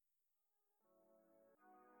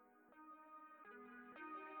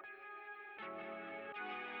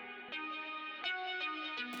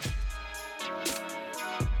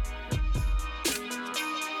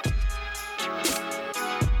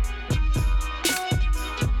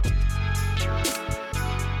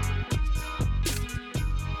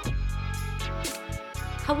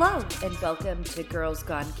Hello, and welcome to Girls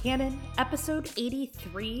Gone Canon, episode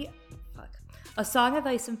 83. A Song of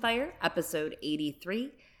Ice and Fire, episode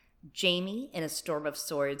 83. Jamie in A Storm of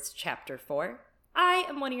Swords, chapter 4. I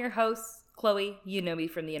am one of your hosts, Chloe. You know me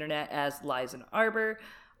from the internet as Lizen Arbor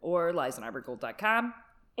or lizenarborgold.com.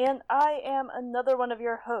 And I am another one of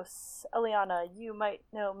your hosts, Eliana. You might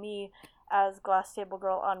know me as Glass Table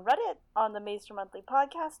Girl on Reddit, on the Maester Monthly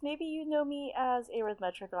podcast. Maybe you know me as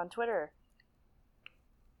Arithmetric on Twitter.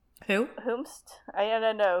 Who? Whomst? I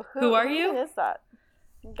don't know. Who are you? Who is that?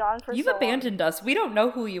 Gone for You've so abandoned long. us. We don't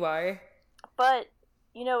know who you are. But,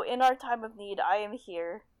 you know, in our time of need, I am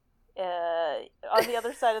here. On the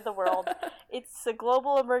other side of the world. It's a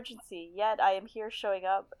global emergency, yet I am here showing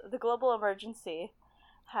up. The global emergency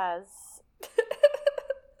has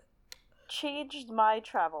changed my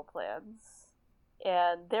travel plans.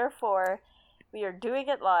 And therefore, we are doing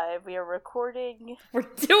it live. We are recording. We're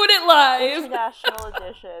doing it live! International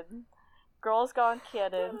edition. Girls Gone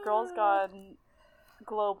Canon. Girls Gone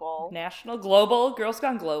Global. National, global, Girls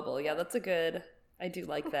Gone Global. Yeah, that's a good, I do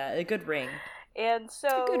like that. A good ring. And so,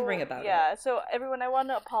 it's a good ring about it. Yeah, so everyone, I want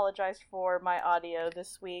to apologize for my audio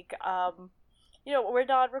this week. You know, we're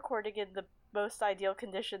not recording in the most ideal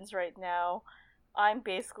conditions right now. I'm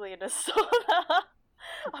basically in a sauna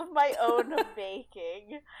of my own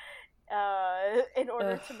making. In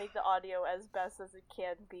order to make the audio as best as it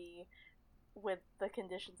can be with the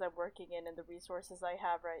conditions I'm working in and the resources I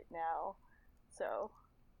have right now. So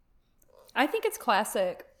I think it's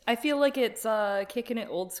classic. I feel like it's kicking it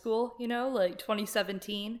old school, you know, like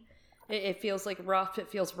 2017. It feels like rough,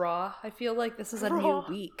 it feels raw. I feel like this is a new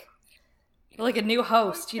week. Like a new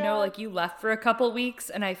host, you know, like you left for a couple weeks,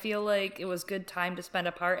 and I feel like it was good time to spend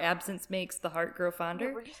apart. Absence makes the heart grow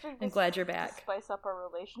fonder. I'm glad you're back. Spice up our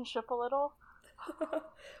relationship a little.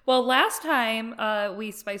 Well, last time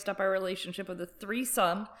we spiced up our relationship with a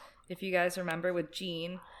threesome, if you guys remember, with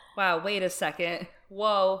Jean. Wow, wait a second.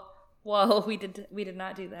 Whoa, we did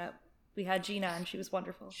not do that. We had Jean on. She was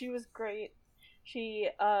wonderful. She was great. She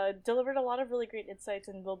delivered a lot of really great insights,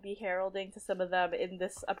 and we'll be heralding to some of them in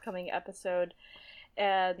this upcoming episode.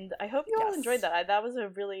 And I hope you all enjoyed that. That was a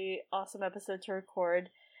really awesome episode to record.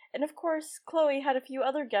 And of course, Chloe had a few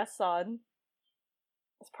other guests on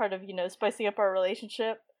as part of, you know, spicing up our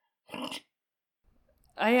relationship.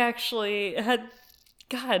 I actually had...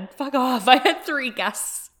 God, fuck off. I had 3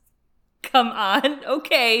 guests come on.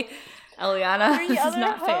 Okay, Eliana, this is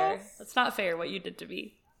not fair. That's not fair what you did to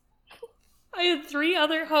me. I had 3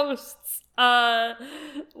 other hosts.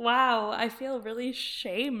 Wow, I feel really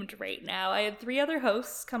shamed right now. I had 3 other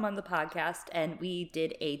hosts come on the podcast, and we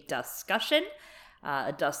did a discussion.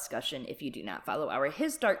 A discussion, if you do not follow our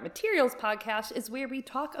His Dark Materials podcast, is where we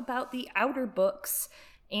talk about the outer books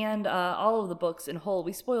and all of the books in whole.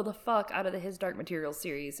 We spoil the fuck out of the His Dark Materials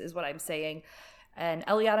series, is what I'm saying. And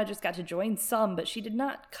Eliana just got to join some, but she did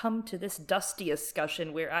not come to this dusty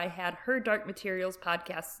discussion where I had her Dark Materials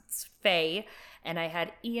podcast's Faye, and I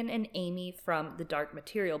had Ian and Amy from the Dark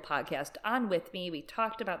Material podcast on with me. We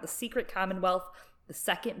talked about The Secret Commonwealth, the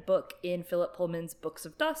second book in Philip Pullman's Books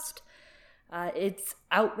of Dust. It's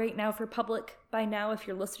out right now for public by now. If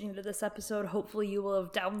you're listening to this episode, hopefully you will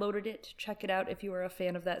have downloaded it. Check it out if you are a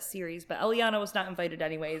fan of that series. But Eliana was not invited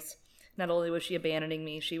anyways. Not only was she abandoning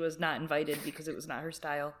me, she was not invited because it was not her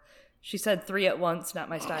style. She said 3 at once, not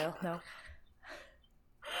my style. No.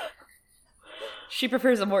 She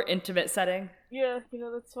prefers a more intimate setting. Yeah, you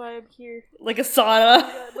know, that's why I'm here. Like a sauna.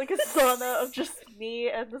 Yeah, like a sauna of just me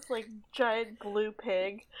and this, like, giant blue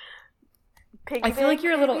pig. I feel like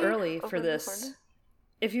you're a little early for this.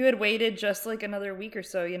 If you had waited just, like, another week or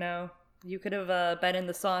so, you know, you could have been in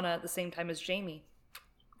the sauna at the same time as Jamie.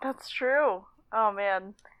 That's true. Oh,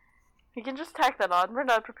 man. We can just tack that on. We're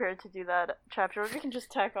not prepared to do that chapter. We can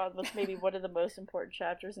just tack on what's maybe one of the most important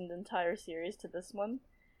chapters in the entire series to this one.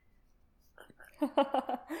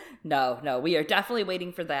 No, we are definitely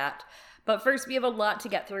waiting for that. But first, we have a lot to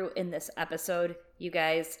get through in this episode, you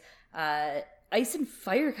guys. Ice and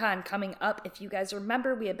Fire Con coming up. If you guys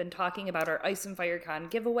remember, we had been talking about our Ice and Fire Con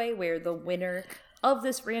giveaway, where the winner of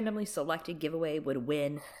this randomly selected giveaway would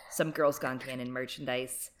win some Girls Gone Canon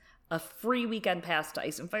merchandise, a free weekend pass to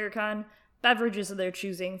Ice and Fire Con, beverages of their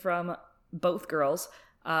choosing from both girls,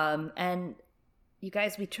 and you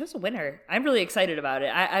guys, we chose a winner. I'm really excited about it.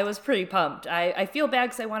 I was pretty pumped. I feel bad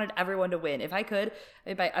because I wanted everyone to win. If I could,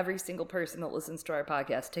 I'd buy every single person that listens to our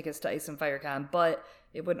podcast tickets to Ice and Fire Con, but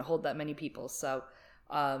it wouldn't hold that many people, so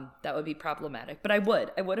that would be problematic. But I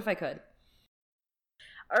would if I could.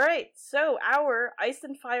 Alright, so our Ice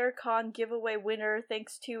and Fire Con giveaway winner,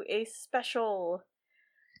 thanks to a special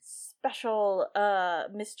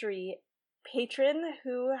mystery patron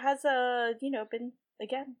who has, been,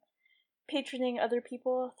 again, patroning other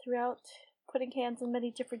people throughout, putting hands in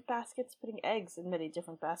many different baskets, putting eggs in many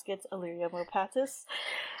different baskets, Illyria Mopatis.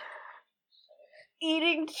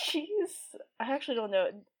 Eating cheese. I actually don't know.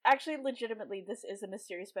 Actually, legitimately, this is a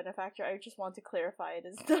mysterious benefactor. I just want to clarify it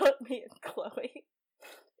is not me and Chloe.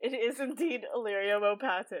 It is indeed Illyria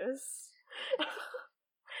Mopatis.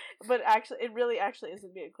 But actually, it really actually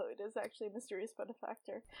isn't me and Chloe. It is actually a mysterious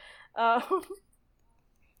benefactor.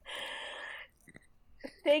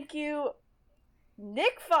 Thank you,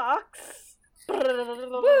 Nick Fox. Woo!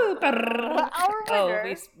 Our winner. Oh,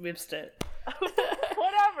 we missed it.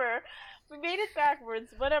 Whatever. We made it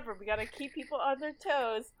backwards. Whatever. We gotta keep people on their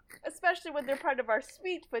toes, especially when they're part of our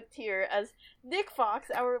Sweetfoot tier. As Nick Fox,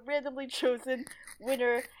 our randomly chosen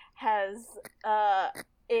winner,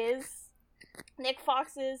 is Nick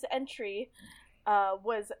Fox's entry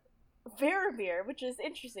was Varamir, which is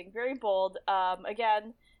interesting, very bold.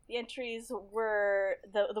 Again, the entries were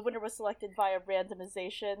the winner was selected via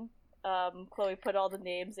randomization. Chloe put all the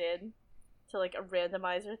names in to like a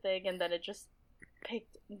randomizer thing, and then it just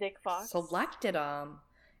picked Nick Fox. Selected them.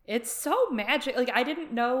 It's so magic. Like, I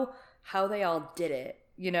didn't know how they all did it.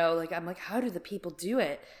 You know, like, I'm like, how do the people do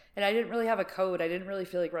it? And I didn't really have a code. I didn't really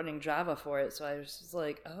feel like running Java for it. So I was just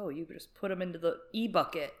like, oh, you just put them into the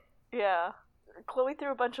e-bucket. Yeah. Chloe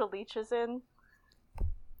threw a bunch of leeches in.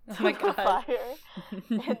 Oh my god. Fire.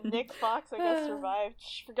 And Nick Fox, I guess, survived.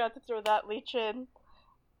 She forgot to throw that leech in.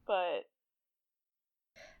 But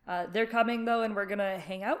they're coming, though, and we're going to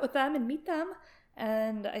hang out with them and meet them.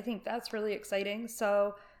 And I think that's really exciting.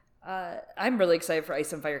 So I'm really excited for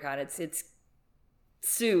Ice and FireCon. It's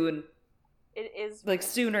soon. It is. Like,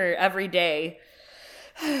 sooner every day.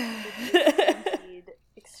 It is indeed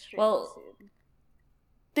extremely soon.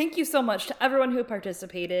 Thank you so much to everyone who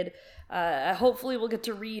participated. Hopefully we'll get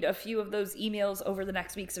to read a few of those emails over the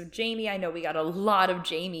next weeks of Jamie. I know we got a lot of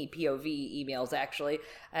Jamie POV emails, actually,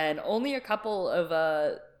 and only a couple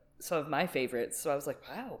of some of my favorites. So I was like,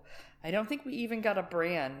 wow, I don't think we even got a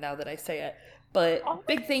Bran now that I say it. But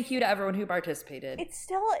big thank you to everyone who participated. It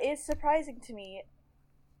still is surprising to me.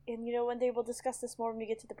 And, one day we'll discuss this more when we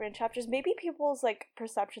get to the Bran chapters. Maybe people's,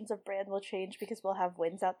 perceptions of Bran will change because we'll have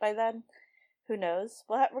wins out by then. Who knows?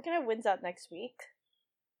 We're going to have wins out next week.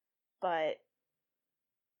 But,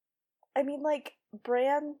 I mean,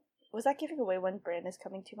 Bran... Was that giving away when Bran is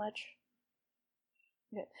coming too much?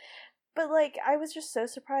 Yeah. But, I was just so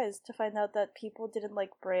surprised to find out that people didn't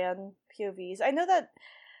like Bran POVs. I know that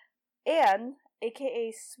Anne,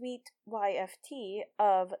 aka Sweet YFT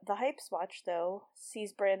of the Hypes Watch, though,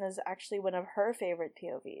 sees Bran as actually one of her favorite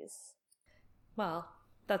POVs. Well,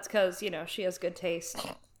 that's because, she has good taste.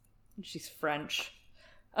 She's French.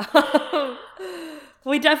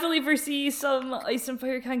 We definitely foresee some Ice and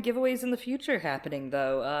FireCon giveaways in the future happening,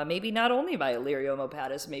 though. Maybe not only by Illyria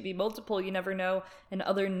Mopatis, maybe multiple, you never know, and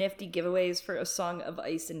other nifty giveaways for A Song of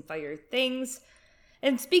Ice and Fire things.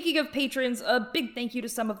 And speaking of patrons, a big thank you to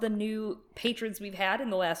some of the new patrons we've had in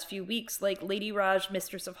the last few weeks, like Lady Raj,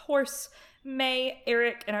 Mistress of Horse, May,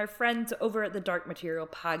 Eric, and our friends over at the Dark Material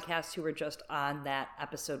podcast who were just on that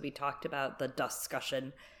episode we talked about, the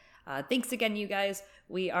discussion. Thanks again, you guys.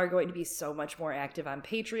 We are going to be so much more active on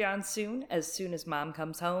Patreon soon as Mom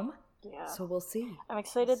comes home. Yeah. So we'll see. I'm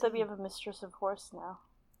excited that we have a Mistress of Horse now.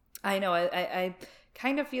 I know. I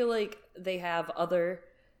kind of feel like they have other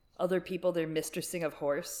people they're mistressing of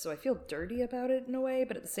Horse, so I feel dirty about it in a way,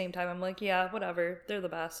 but at the same time I'm like, yeah, whatever. They're the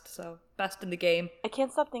best, so best in the game. I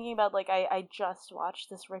can't stop thinking about, I just watched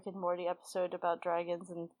this Rick and Morty episode about dragons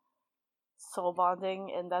and soul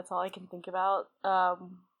bonding, and that's all I can think about,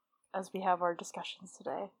 as we have our discussions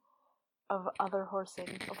today of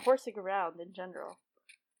horsing around in general.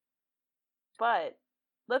 But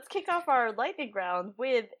let's kick off our lightning round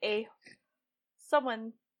with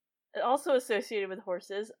someone also associated with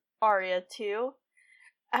horses, Arya 2.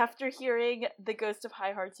 After hearing the Ghost of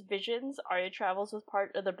Highheart's visions, Arya travels with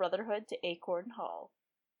part of the Brotherhood to Acorn Hall.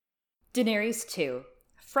 Daenerys 2.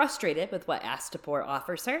 Frustrated with what Astapor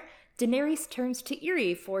offers her, Daenerys turns to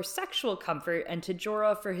Irri for sexual comfort and to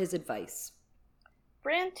Jorah for his advice.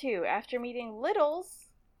 Bran 2. After meeting Littles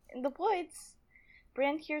in the woods,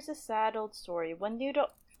 Bran hears a sad old story, one new to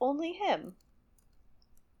only him.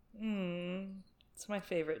 It's my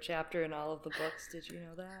favorite chapter in all of the books. Did you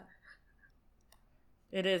know that?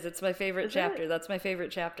 It is. It's my favorite chapter. That's my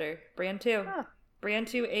favorite chapter. Bran 2. Huh. Bran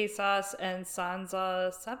 2, Assos, and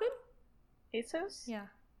Sansa 7? Assos?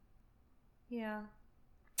 Yeah.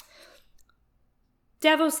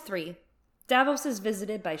 Davos 3. Davos is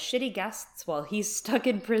visited by shitty guests while he's stuck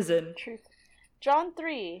in prison. Truth. Jon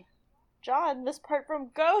 3. John, this part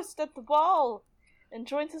from Ghost at the ball, and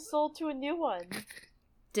joins his soul to a new one.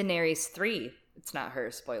 Daenerys 3. It's not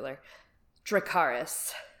her, spoiler.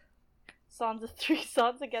 Dracarys. Sansa 3.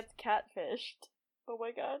 Sansa gets catfished. Oh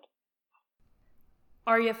my god.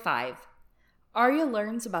 Arya 5. Arya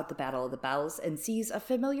learns about the Battle of the Bells and sees a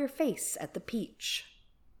familiar face at the Peach.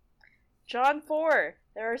 Jon 4.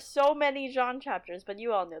 There are so many Jon chapters, but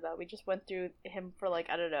you all know that. We just went through him for I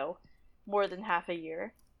don't know, more than half a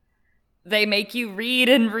year. They make you read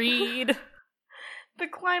and read. The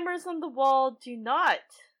climbers on the wall do not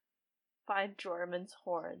find Jormungand's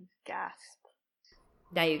horn. Gasp.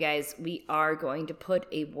 Now, you guys, we are going to put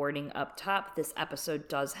a warning up top. This episode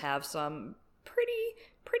does have some pretty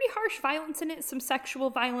harsh violence in it. Some sexual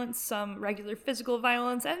violence, some regular physical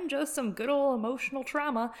violence, and just some good old emotional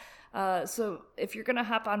trauma. So if you're going to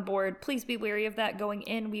hop on board, please be wary of that going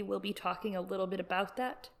in. We will be talking a little bit about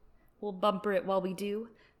that. We'll bumper it while we do.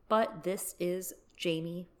 But this is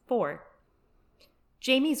Jaime 4.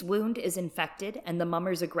 Jaime's wound is infected, and the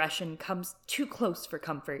Mummers' aggression comes too close for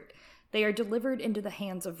comfort. They are delivered into the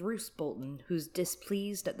hands of Roose Bolton, who's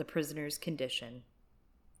displeased at the prisoner's condition.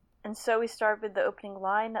 And so we start with the opening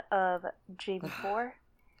line of Jaime 4.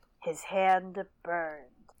 His hand burned.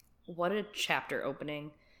 What a chapter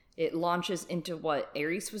opening. It launches into what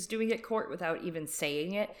Aerys was doing at court without even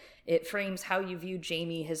saying it. It frames how you view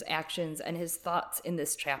Jaime, his actions, and his thoughts in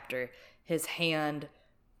this chapter. His hand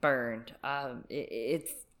burned.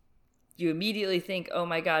 You immediately think, oh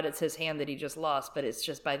my god, it's his hand that he just lost, but it's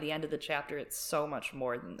just by the end of the chapter, it's so much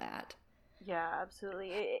more than that. Yeah,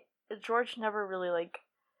 absolutely. George never really,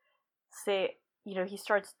 say, he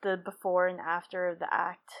starts the before and after of the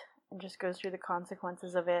act and just goes through the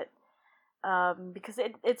consequences of it. Because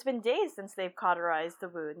it's been days since they've cauterized the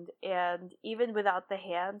wound, and even without the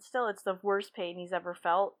hand, still, it's the worst pain he's ever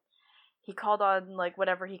felt. He called on,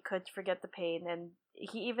 whatever he could to forget the pain, and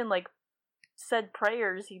he even, said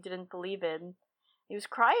prayers he didn't believe in. He was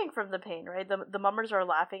crying from the pain, right? The Mummers are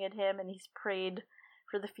laughing at him, and he's prayed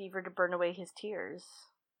for the fever to burn away his tears.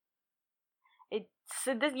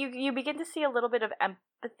 You begin to see a little bit of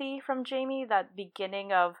empathy from Jaime, that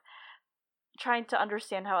beginning of trying to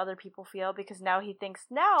understand how other people feel, because now he thinks,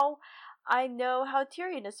 now I know how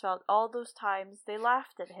Tyrion has felt all those times they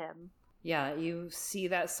laughed at him. Yeah, you see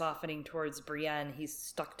that softening towards Brienne. He's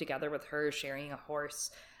stuck together with her, sharing a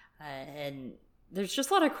horse. And there's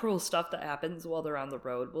just a lot of cruel stuff that happens while they're on the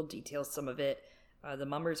road. We'll detail some of it. The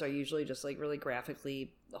Mummers are usually just really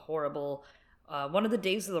graphically horrible. One of the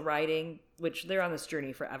days of the riding, which they're on this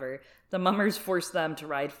journey forever, the Mummers force them to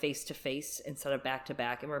ride face to face instead of back to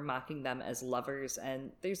back, and we're mocking them as lovers.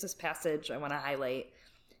 And there's this passage I want to highlight.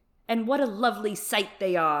 And what a lovely sight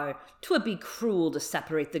they are! 'Twould be cruel to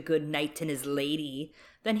separate the good knight and his lady.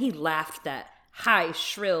 Then he laughed that high,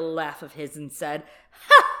 shrill laugh of his and said,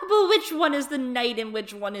 "Ha! But which one is the knight and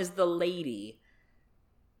which one is the lady?"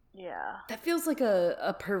 Yeah. That feels like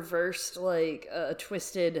a perverse, a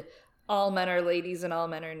twisted, all men are ladies and all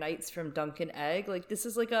men are knights from Duncan Egg. This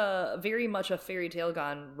is a very much a fairy tale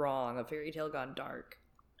gone wrong, a fairy tale gone dark.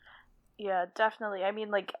 Yeah, definitely. I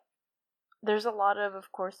mean, there's a lot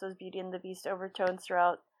of course, those Beauty and the Beast overtones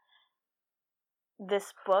throughout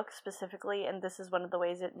this book specifically, and this is one of the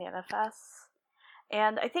ways it manifests.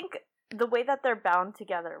 And I think the way that they're bound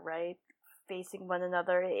together, right, facing one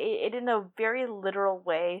another, it in a very literal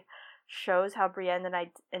way shows how Brienne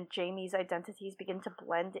and Jaime's identities begin to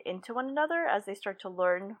blend into one another as they start to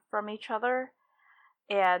learn from each other.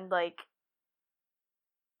 And,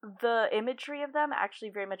 the imagery of them actually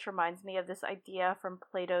very much reminds me of this idea from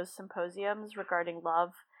Plato's Symposiums regarding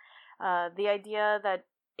love. The idea that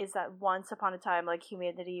is that once upon a time,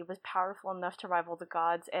 humanity was powerful enough to rival the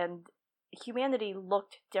gods, and humanity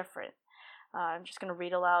looked different. I'm just going to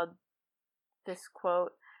read aloud this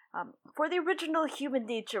quote. For the original human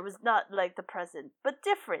nature was not like the present, but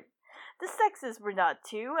different. The sexes were not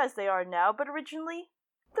 2, as they are now, but originally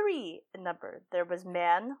 3 in number. There was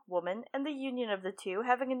man, woman, and the union of the 2,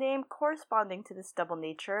 having a name corresponding to this double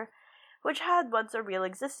nature, which had once a real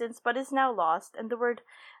existence, but is now lost, and the word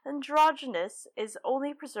androgynous is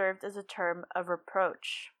only preserved as a term of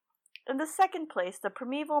reproach. In the second place, the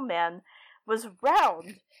primeval man was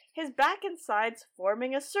round, his back and sides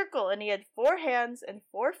forming a circle, and he had 4 hands and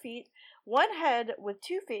 4 feet, 1 head with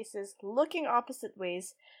 2 faces looking opposite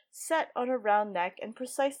ways, set on a round neck and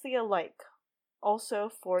precisely alike. Also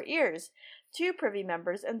 4 ears, 2 privy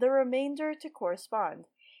members, and the remainder to correspond.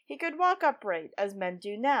 He could walk upright, as men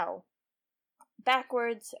do now,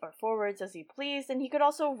 backwards or forwards as he pleased, and he could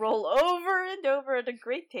also roll over and over at a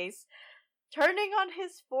great pace, turning on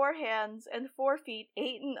his 4 hands and 4 feet,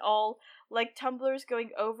 8 in all, like tumblers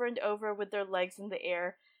going over and over with their legs in the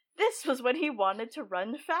air. This was when he wanted to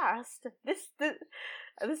run fast. This doesn't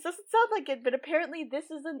sound like it, but apparently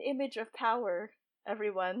this is an image of power,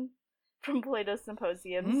 everyone, from Plato's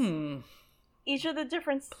Symposiums. Each of the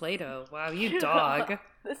different... Plato, wow, you dog.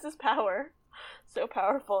 This is power. So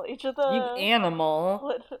powerful. Each of the... You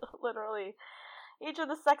animal. Literally. Each of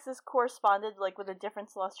the sexes corresponded, like, with a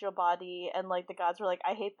different celestial body, and, like, the gods were like,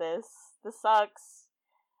 I hate this. This sucks.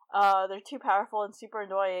 They're too powerful and super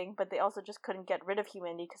annoying, but they also just couldn't get rid of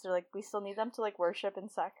humanity, because they're like, we still need them to, like, worship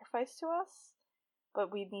and sacrifice to us,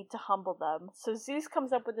 but we need to humble them. So Zeus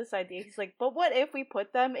comes up with this idea. He's like, but what if we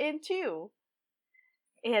put them in 2?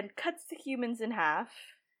 And cuts the humans in half.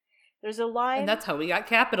 There's a line... And that's how we got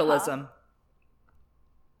capitalism.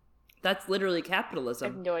 That's literally capitalism.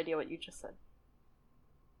 I have no idea what you just said.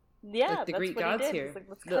 Yeah, like the that's Greek what gods he did. here. Like,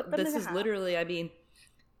 let's cut them this in is half. literally, I mean,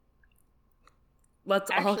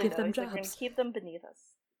 let's all give them jobs. Like, we're gonna keep them beneath us.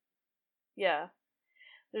 Yeah.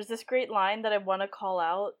 There's this great line that I want to call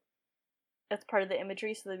out as part of the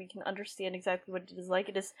imagery so that we can understand exactly what it is like.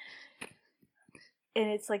 It is... And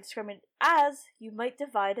it's like describing as you might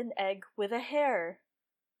divide an egg with a hair.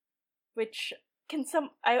 Which can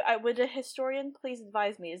I would a historian please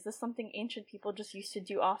advise me, is this something ancient people just used to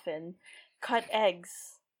do often? Cut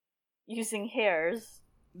eggs using hairs.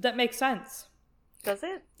 That makes sense. Does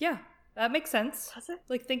it? Yeah, that makes sense. Does it?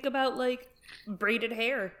 Like, think about, like, braided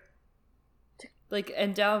hair. Like,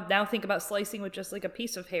 and now think about slicing with just, like, a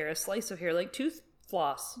piece of hair, a slice of hair, like tooth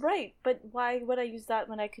floss. Right, but why would I use that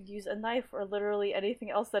when I could use a knife or literally anything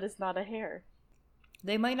else that is not a hair?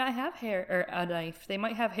 They might not have hair or a knife. They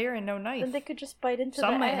might have hair and no knife. Then they could just bite into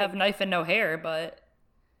Some the might egg. have knife and no hair, but...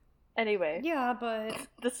 Anyway. Yeah, but...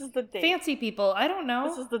 This is the debate. Fancy people, I don't know.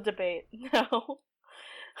 This is the debate. No.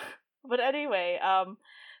 But anyway,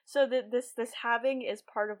 so this halving is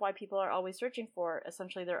part of why people are always searching for,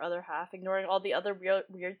 essentially, their other half, ignoring all the other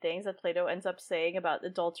weird things that Plato ends up saying about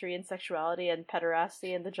adultery and sexuality and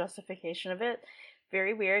pederasty and the justification of it.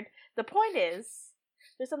 Very weird. The point is,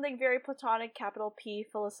 there's something very Platonic, capital P,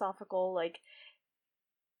 philosophical, like,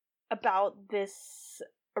 about this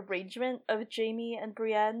arrangement of Jaime and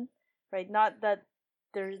Brienne, right? Not that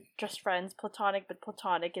they're just friends, platonic, but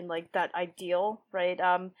platonic in, like, that ideal, right?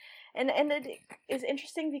 And it is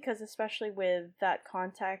interesting because, especially with that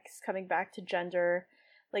context, coming back to gender,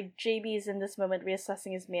 like, Jaime's in this moment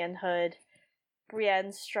reassessing his manhood,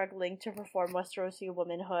 Brienne's struggling to perform Westerosi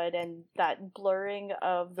womanhood, and that blurring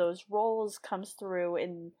of those roles comes through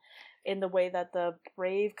in the way that the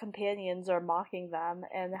brave companions are mocking them,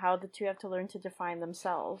 and how the two have to learn to define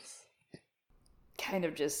themselves. Kind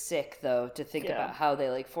of just sick, though, to think about how they,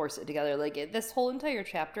 like, force it together. Like, this whole entire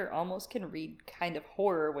chapter almost can read kind of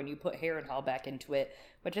horror when you put Harrenhal back into it,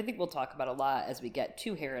 which I think we'll talk about a lot as we get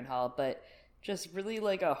to Harrenhal, but just really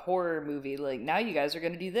like a horror movie. Like, now you guys are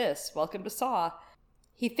going to do this. Welcome to Saw.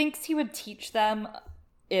 He thinks he would teach them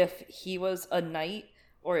if he was a knight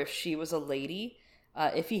or if she was a lady,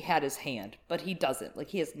 if he had his hand, but he doesn't. Like,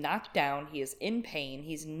 he is knocked down, he is in pain,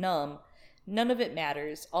 he's numb. None of it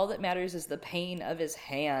matters. All that matters is the pain of his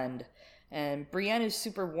hand. And Brienne is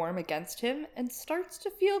super warm against him and starts to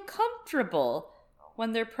feel comfortable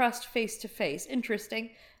when they're pressed face to face. Interesting.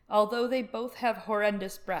 Although they both have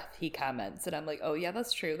horrendous breath, he comments. And I'm like, oh yeah,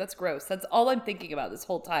 that's true. That's gross. That's all I'm thinking about this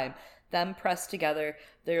whole time. Them pressed together,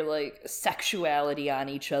 their, like, sexuality on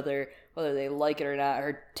each other, whether they like it or not.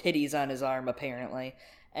 Her titties on his arm, apparently.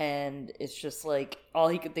 And it's just like, all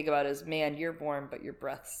he could think about is, man, you're warm, but your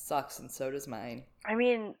breath sucks, and so does mine. I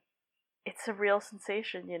mean, it's a real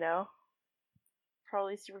sensation, you know?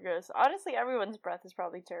 Probably super gross. Honestly, everyone's breath is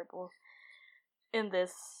probably terrible in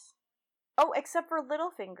this. Oh, except for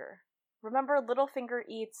Littlefinger. Remember, Littlefinger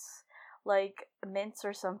eats, like, mints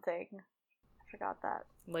or something. I forgot that.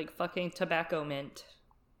 Like fucking tobacco mint.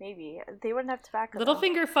 Maybe. They wouldn't have tobacco.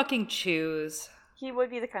 Littlefinger fucking chews. He would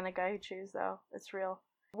be the kind of guy who chews, though. It's real.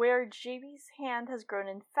 Where Jaime's hand has grown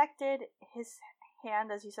infected, his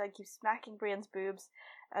hand, as you said, keeps smacking Brienne's boobs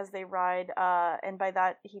as they ride, and by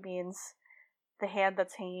that he means the hand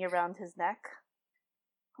that's hanging around his neck,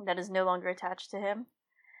 that is no longer attached to him.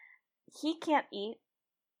 He can't eat,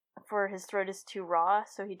 for his throat is too raw,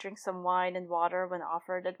 so he drinks some wine and water when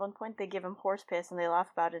offered. At one point they give him horse piss and they laugh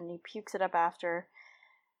about it, and he pukes it up after.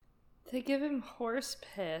 They give him horse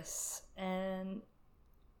piss, and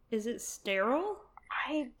is it sterile?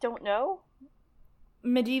 I don't know.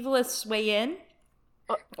 Medievalists weigh in?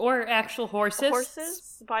 Or actual horses?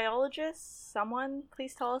 Horses? Biologists? Someone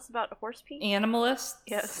please tell us about horse pee? Animalists?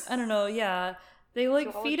 Yes. I don't know, yeah. They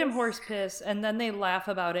feed him horse piss, and then they laugh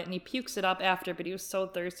about it, and he pukes it up after. But he was so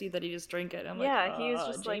thirsty that he just drank it. I'm he was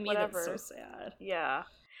just Jamie, whatever. That's so sad. Yeah,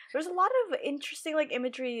 there's a lot of interesting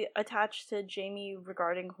imagery attached to Jamie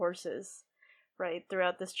regarding horses, right,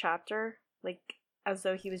 throughout this chapter, as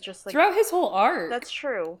though he was just throughout his whole arc. That's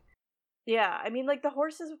true. Yeah, I mean, the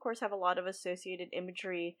horses, of course, have a lot of associated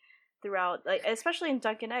imagery throughout, especially in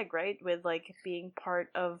Dunk and Egg, right, with being part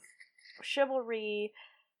of chivalry,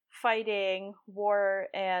 fighting, war,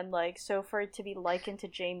 and so for it to be likened to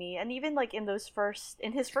Jamie, and even in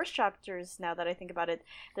his first chapters, now that I think about it,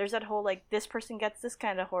 there's that whole this person gets this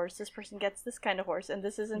kind of horse, this person gets this kind of horse, and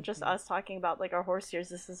this isn't just us talking about our horse years.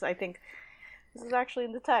 This is actually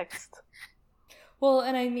in the text. Well,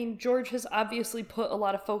 and I mean, George has obviously put a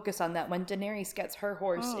lot of focus on that. When Daenerys gets her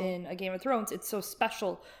horse in A Game of Thrones, it's so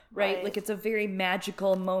special, right? It's a very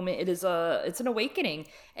magical moment. It's an awakening.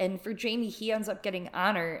 And for Jaime, he ends up getting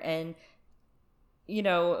honor, and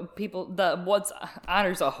what's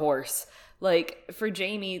honor's a horse. For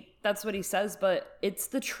Jaime, that's what he says, but it's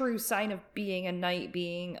the true sign of being a knight,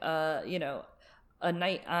 being a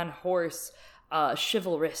knight on horse.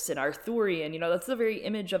 Chivalrous and Arthurian, that's the very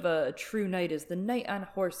image of a true knight, is the knight on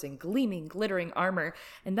horse in gleaming, glittering armor,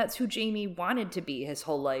 and that's who Jaime wanted to be his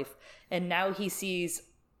whole life, and now he sees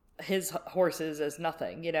his horses as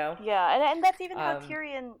nothing, Yeah, and that's even how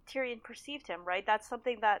Tyrion perceived him, right? That's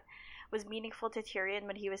something that was meaningful to Tyrion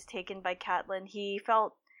when he was taken by Catelyn. He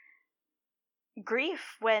felt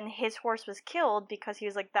grief when his horse was killed, because he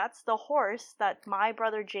was that's the horse that my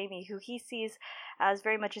brother Jaime, who he sees as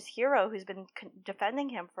very much his hero, who's been defending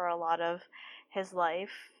him for a lot of his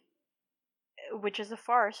life, which is a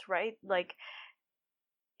farce, right? And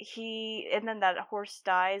then that horse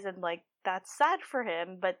dies, and that's sad for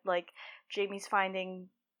him, but Jaime's finding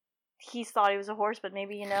he thought he was a horse, but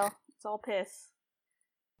maybe it's all piss.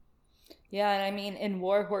 Yeah, and I mean, in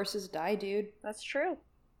war, horses die, dude. That's true.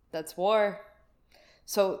 That's war.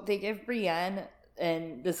 So they give Brienne,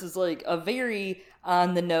 and this is a very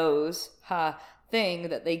on the nose thing,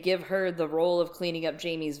 that they give her the role of cleaning up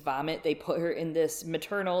Jaime's vomit. They put her in this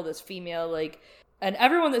female, and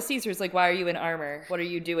everyone that sees her is why are you in armor? What are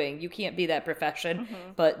you doing? You can't be that profession.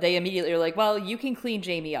 Mm-hmm. But they immediately are well, you can clean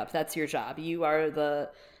Jaime up. That's your job. You are the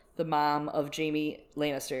mom of Jaime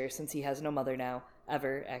Lannister, since he has no mother now,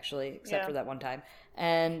 ever, actually, except for that one time.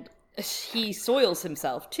 And he soils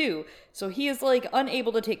himself too, so he is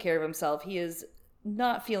unable to take care of himself. He is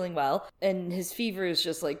not feeling well, and his fever is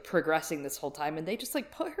just progressing this whole time, and they just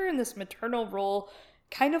put her in this maternal role,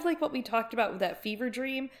 kind of like what we talked about with that fever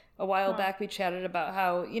dream a while back. We chatted about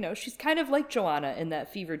how she's kind of like Joanna in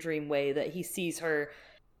that fever dream way, that he sees her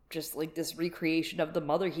just this recreation of the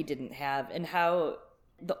mother he didn't have, and how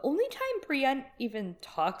the only time Brienne even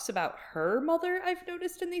talks about her mother, I've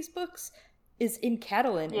noticed in these books, is in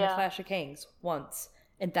Catelyn in A Clash of Kings once.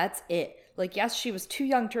 And that's it. Yes, she was too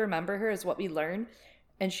young to remember her, is what we learn.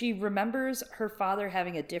 And she remembers her father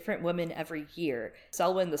having a different woman every year,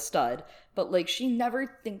 Selwyn the Stud. But, she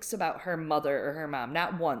never thinks about her mother or her mom.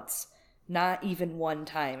 Not once. Not even one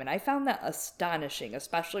time. And I found that astonishing,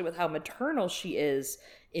 especially with how maternal she is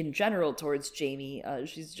in general towards Jaime.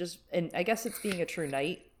 She's just, and I guess it's being a true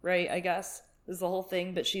knight, right? I guess is the whole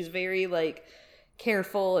thing. But she's very,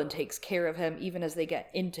 careful and takes care of him even as they get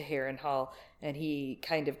into Harrenhal, and he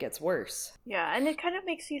kind of gets worse. Yeah, and it kind of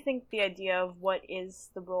makes you think the idea of what is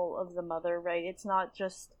the role of the mother, right? It's not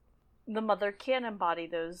just the mother can embody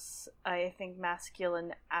those, I think,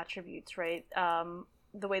 masculine attributes, right?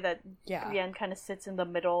 The way that Brienne kind of sits in the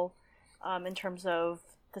middle in terms of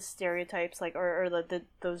the stereotypes, or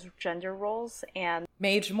those gender roles, and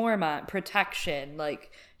Mage Mormont, protection,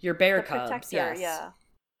 your bear cubs, yes. Yeah,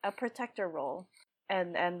 a protector role.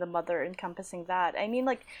 And the mother encompassing that. I mean,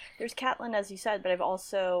 there's Catelyn, as you said, but I've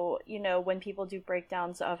also, when people do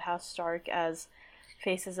breakdowns of House Stark as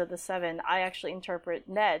Faces of the Seven, I actually interpret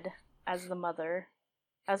Ned as the mother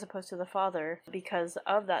as opposed to the father, because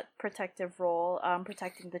of that protective role,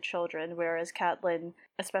 protecting the children, whereas Catelyn,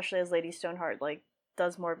 especially as Lady Stoneheart,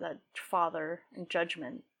 does more of that father and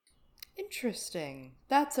judgment. Interesting.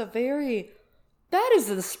 That is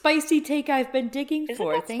the spicy take I've been digging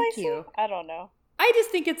for. Thank you. I don't know. I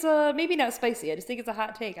just think it's maybe not spicy. I just think it's a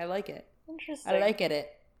hot take. I like it. Interesting. I like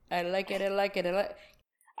it. I like it.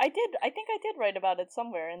 I think I did write about it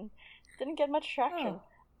somewhere and didn't get much traction. Oh.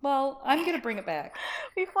 Well, I'm going to bring it back.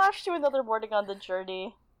 We flash to another morning on the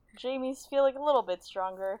journey. Jaime's feeling a little bit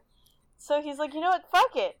stronger. So he's like, you know what?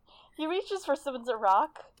 Fuck it. He reaches for Simmons a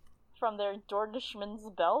rock from their Dornishman's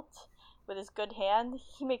belt with his good hand.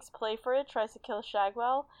 He makes play for it, tries to kill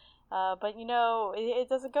Shagwell. But, it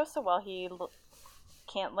doesn't go so well. He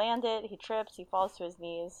can't land it, he trips, he falls to his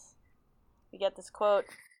knees. We get this quote.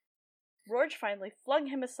 Rorge finally flung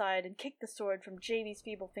him aside and kicked the sword from Jaime's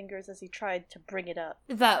feeble fingers as he tried to bring it up.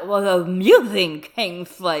 "That was amusing,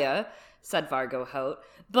 Kingslayer," said Vargo Hoat.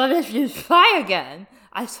 "But if you try again,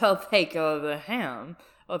 I shall take the hand,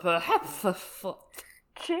 or perhaps the foot."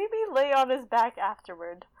 Jaime lay on his back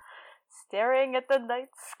afterward, staring at the night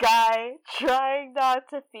sky, trying not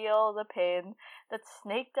to feel the pain that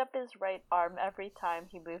snaked up his right arm every time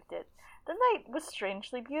he moved it. The night was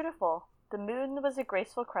strangely beautiful. The moon was a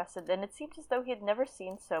graceful crescent, and it seemed as though he had never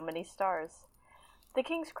seen so many stars. The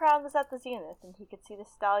king's crown was at the zenith, and he could see the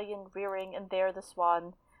stallion rearing, and there the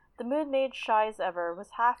swan, the moon-maid shy as ever,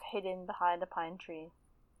 was half hidden behind a pine tree.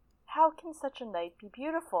 How can such a night be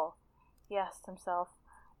beautiful? He asked himself.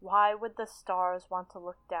 Why would the stars want to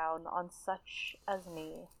look down on such as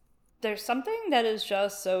me? There's something that is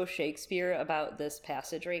just so Shakespeare about this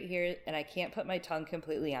passage right here, and I can't put my tongue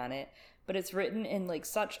completely on it, but it's written in like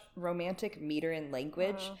such romantic meter and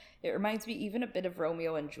language. It reminds me even a bit of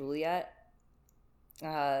Romeo and Juliet.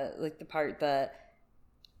 Like the part that,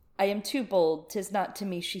 "I am too bold, 'tis not to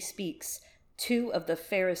me she speaks, two of the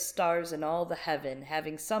fairest stars in all the heaven,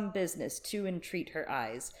 having some business to entreat her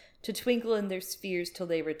eyes, to twinkle in their spheres till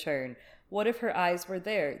they return. What if her eyes were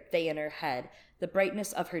there, they in her head? The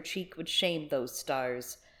brightness of her cheek would shame those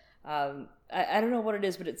stars." I don't know what it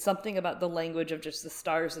is, but it's something about the language of just the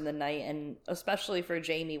stars in the night, and especially for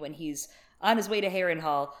Jaime when he's on his way to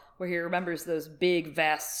Harrenhal, where he remembers those big,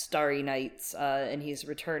 vast, starry nights, and he's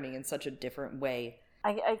returning in such a different way.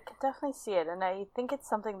 I could definitely see it, and I think it's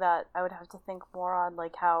something that I would have to think more on,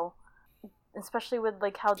 like how, especially with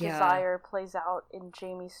like how desire plays out in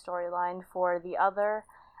Jaime's storyline for the other,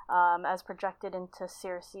 as projected into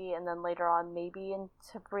Cersei, and then later on maybe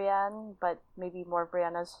into Brienne, but maybe more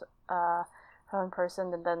Brienne as her own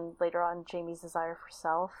person, and then later on Jaime's desire for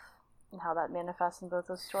self, and how that manifests in both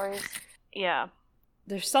those stories. Yeah.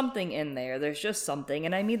 There's something in there. There's just something,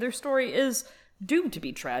 and I mean, their story is doomed to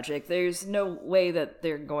be tragic. There's no way that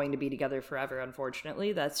they're going to be together forever,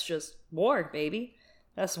 unfortunately. That's just war, baby.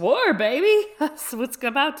 That's war, baby. That's what's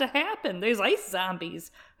about to happen. There's ice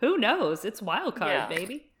zombies. Who knows? It's Wildcard,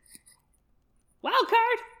 baby.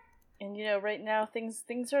 Wildcard! And, you know, right now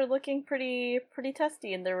things are looking pretty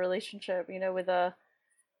testy in their relationship, you know, with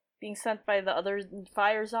being sent by the other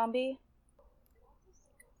fire zombie.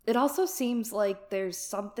 It also seems like there's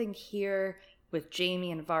something here with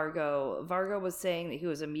Jaime and Vargo. Vargo was saying that he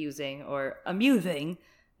was amusing,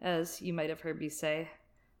 as you might have heard me say.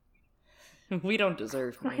 We don't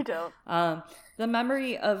deserve me. We don't. The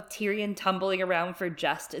memory of Tyrion tumbling around for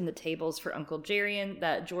jest in the tables for Uncle Jerian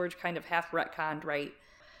that George kind of half retconned, right?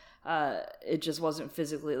 It just wasn't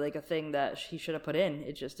physically like a thing that he should have put in.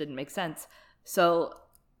 It just didn't make sense. So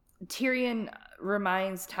Tyrion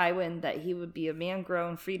reminds Tywin that he would be a man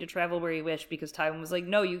grown, free to travel where he wished, because Tywin was like,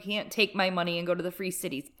 "No, you can't take my money and go to the free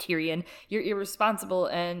cities, Tyrion. You're irresponsible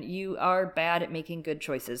and you are bad at making good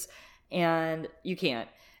choices. And you can't."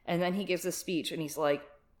 And then he gives a speech and he's like,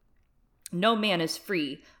 "No man is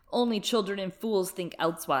free. Only children and fools think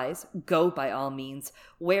elsewise. Go by all means.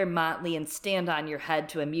 Wear motley and stand on your head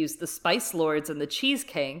to amuse the spice lords and the cheese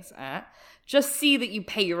kings. Just see that you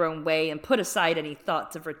pay your own way and put aside any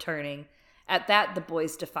thoughts of returning." At that, the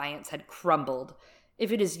boy's defiance had crumbled.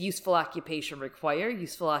 "If it is useful occupation require,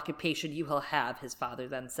 useful occupation you will have," his father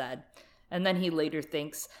then said. And then he later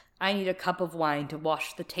thinks, "I need a cup of wine to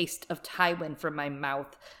wash the taste of Tywin from my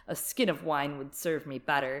mouth. A skin of wine would serve me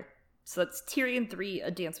better." So that's Tyrion 3,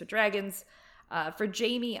 A Dance with Dragons. For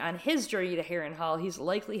Jaime, on his journey to Harrenhal, he's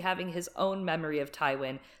likely having his own memory of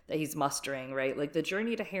Tywin that he's mustering, right? Like the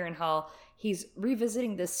journey to Harrenhal, he's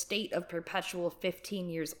revisiting this state of perpetual 15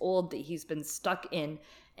 years old that he's been stuck in.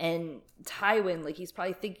 And Tywin, like he's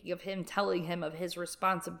probably thinking of him, telling him of his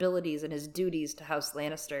responsibilities and his duties to House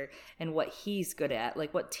Lannister and what he's good at.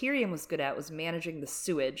 Like what Tyrion was good at was managing the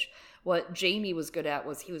sewage. What Jaime was good at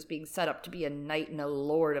was he was being set up to be a knight and a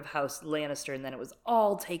lord of House Lannister, and then it was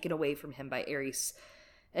all taken away from him by Aerys.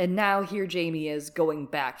 And now here Jaime is going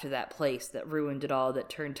back to that place that ruined it all, that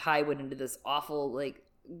turned Tywin into this awful, like,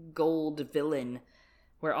 gold villain,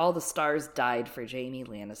 where all the stars died for Jaime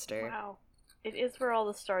Lannister. Wow. It is where all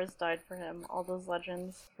the stars died for him. All those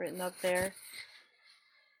legends written up there.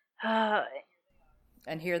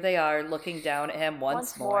 And here they are, looking down at him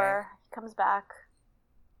once more. He comes back.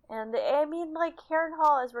 And, I mean, like,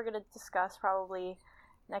 Harrenhal, as we're going to discuss probably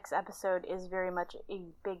next episode, is very much a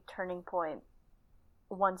big turning point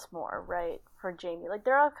once more, right, for Jaime. Like,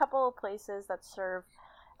 there are a couple of places that serve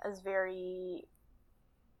as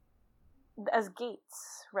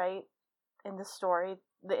gates, right, in the story.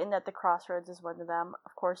 The Inn at the Crossroads is one of them.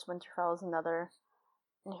 Of course, Winterfell is another.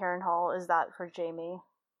 And Harrenhal is that for Jaime.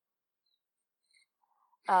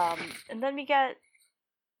 And then we get...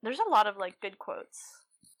 There's a lot of, like, good quotes.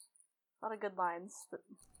 A lot of good lines.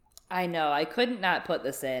 I know. I couldn't not put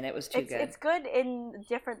this in. It was too good. It's good in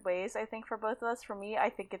different ways, I think, for both of us. For me, I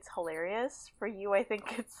think it's hilarious. For you, I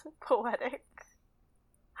think it's poetic.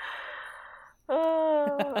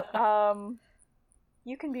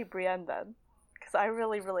 You can be Brienne then. Because I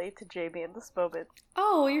really relate to Jaime in this moment.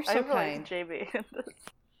 Oh, you're so kind. I relate to Jaime in this.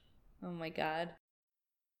 Oh my god.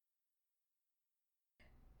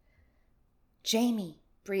 Jaime,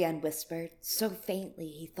 Brienne whispered, so faintly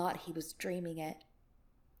he thought he was dreaming it.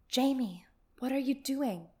 Jaime, what are you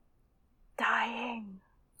doing? Dying,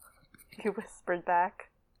 he whispered back.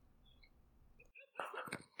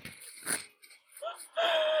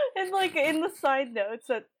 And like in the side notes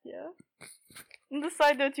in the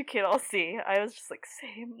side notes you can't all see, I was just like,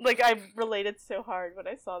 same. Like, I related so hard when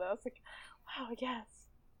I saw that. I was like, wow, yes.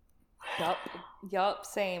 Yup,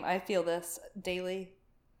 same. I feel this daily.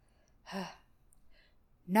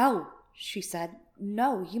 No, she said.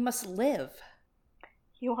 No, you must live.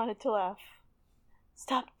 He wanted to laugh.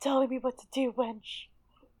 Stop telling me what to do, wench.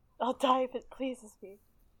 I'll die if it pleases me.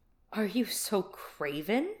 Are you so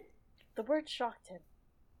craven? The word shocked him.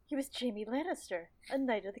 He was Jaime Lannister, a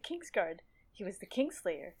knight of the Kingsguard. He was the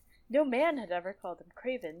Kingslayer. No man had ever called him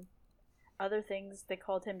craven. Other things, they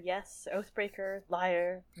called him, yes, oathbreaker,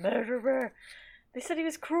 liar, murderer. They said he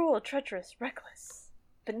was cruel, treacherous, reckless,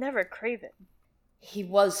 but never craven. He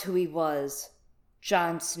was who he was.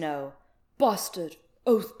 Jon Snow. Bastard,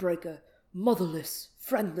 oathbreaker, motherless,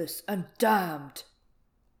 friendless, and damned.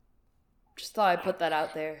 Just thought I'd put that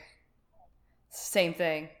out there. Same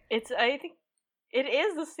thing. I think it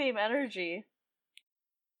is the same energy.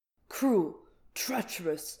 Cruel,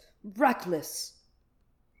 treacherous, reckless.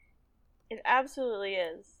 It absolutely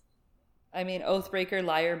is. I mean, oathbreaker,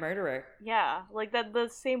 liar, murderer. Yeah, like that. The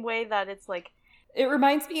same way that it's like. It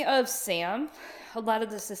reminds me of Sam. A lot of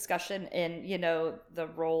this discussion in, the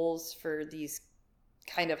roles for these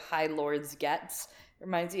kind of high lords gets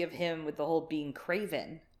reminds me of him with the whole being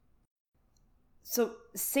craven. So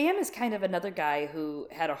Sam is kind of another guy who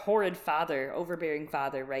had a horrid father, overbearing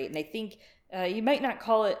father, right? And I think you might not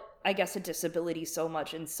call it, I guess, a disability so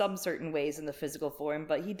much in some certain ways in the physical form,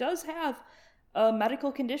 but he does have a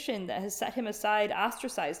medical condition that has set him aside,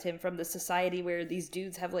 ostracized him from the society where these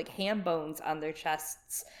dudes have like ham bones on their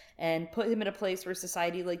chests, and put him in a place where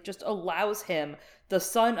society like just allows him, the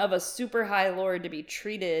son of a super high lord, to be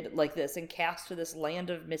treated like this and cast to this land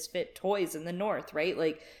of misfit toys in the north, right?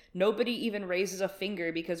 Like, nobody even raises a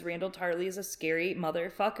finger because Randall Tarley is a scary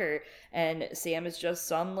motherfucker, and Sam is just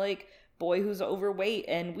some like boy who's overweight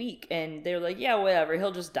and weak, and they're like, yeah, whatever,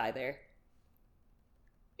 he'll just die there.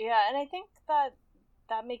 Yeah, and I think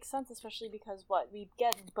that makes sense, especially because we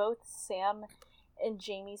get both Sam and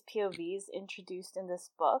Jaime's POVs introduced in this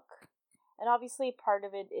book, and obviously part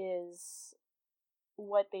of it is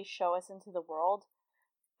what they show us into the world,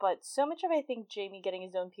 but so much of, I think, Jaime getting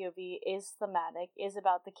his own POV is thematic, is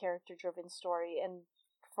about the character-driven story, and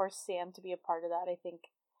for Sam to be a part of that,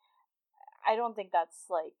 I don't think that's,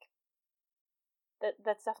 like,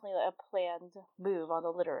 that's definitely a planned move on the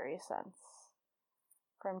literary sense,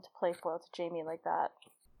 for him to play foil to Jaime like that.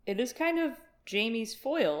 It is kind of Jaime's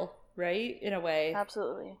foil, right? In a way.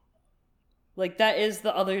 Absolutely. Like, that is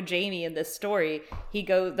the other Jaime in this story.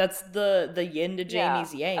 That's the yin to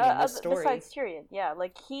Jaime's yang in this story. Besides Tyrion, yeah.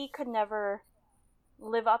 Like, he could never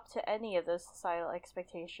live up to any of those societal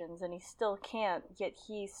expectations, and he still can't, yet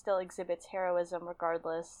he still exhibits heroism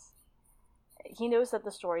regardless. He knows that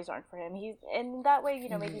the stories aren't for him. And that way,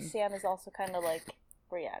 maybe Sam is also kind of like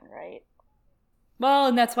Brienne, right? Well,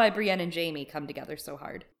 and that's why Brienne and Jaime come together so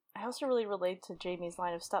hard. I also really relate to Jaime's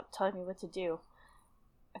line of "Stop telling me what to do."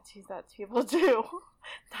 That's what that people do.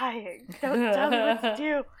 Dying. Don't tell me what to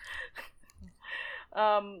do.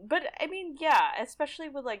 But I mean, yeah, especially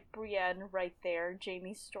with like Brienne right there,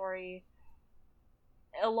 Jaime's story,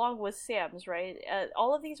 along with Sam's, right?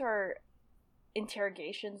 All of these are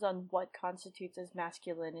interrogations on what constitutes as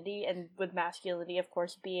masculinity, and with masculinity, of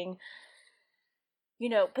course, being,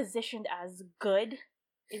 positioned as good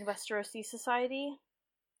in Westerosi society.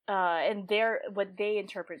 And what they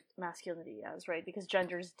interpret masculinity as, right? Because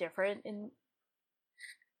gender is different in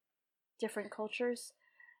different cultures.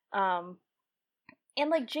 And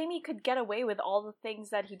like Jaime could get away with all the things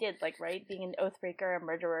that he did, like, right, being an oathbreaker, a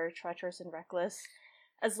murderer, treacherous, and reckless,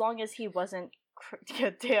 as long as he wasn't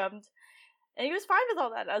damned. And he was fine with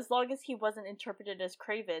all that, as long as he wasn't interpreted as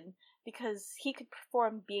Craven, because he could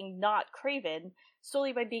perform being not Craven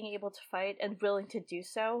solely by being able to fight and willing to do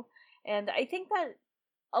so. And I think that,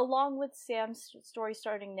 along with Sam's story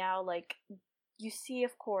starting now, like, you see,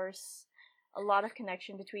 of course, a lot of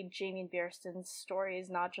connection between Jaime and Barristan's stories,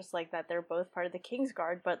 not just, like, that they're both part of the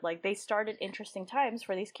Kingsguard, but, like, they started interesting times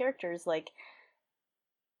for these characters. Like,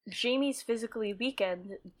 Jaime's physically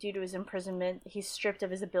weakened due to his imprisonment. He's stripped of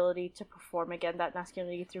his ability to perform again that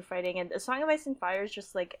masculinity through fighting. And A Song of Ice and Fire is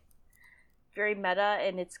just, like, very meta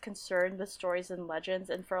in its concern with stories and legends.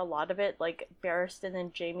 And for a lot of it, like, Barristan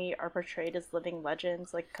and Jaime are portrayed as living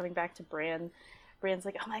legends. Like, coming back to Bran, Bran's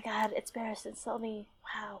like, oh my god, it's Barristan Selmy.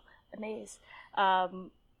 Wow, amaze.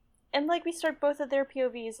 And, like, we start both of their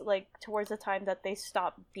POVs, like, towards the time that they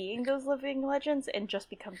stop being those living legends and just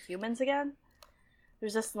become humans again.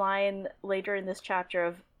 There's this line later in this chapter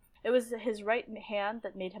of, it was his right hand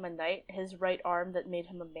that made him a knight, his right arm that made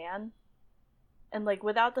him a man. And, like,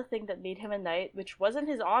 without the thing that made him a knight, which wasn't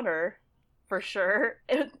his honor, for sure,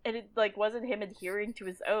 and it, like, wasn't him adhering to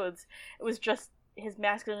his oaths, it was just his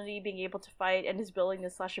masculinity, being able to fight, and his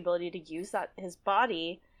willingness / ability to use that, his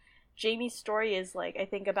body. Jaime's story is, like, I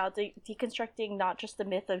think about deconstructing not just the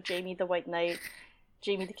myth of Jaime the White Knight,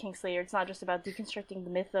 Jaime the Kingslayer. It's not just about deconstructing the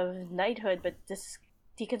myth of knighthood, but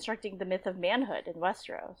deconstructing the myth of manhood in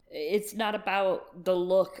Westeros. It's not about the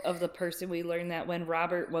look of the person. We learned that when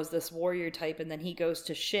Robert was this warrior type, and then he goes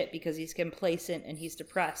to shit because he's complacent and he's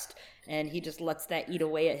depressed, and he just lets that eat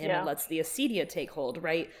away at him and lets the acedia take hold,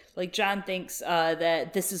 right? Like, Jon thinks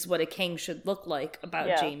that this is what a king should look like about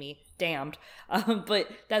Jaime. Damned. But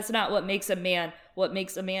that's not what makes a man. What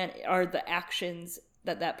makes a man are the actions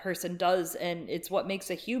that person does, and it's what makes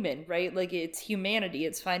a human, right? Like, it's humanity.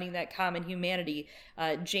 It's finding that common humanity.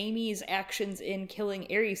 Jaime's actions in killing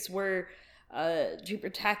Aerys were to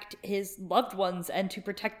protect his loved ones and to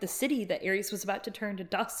protect the city that Aerys was about to turn to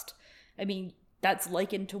dust. I mean, that's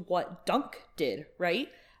likened to what Dunk did, right?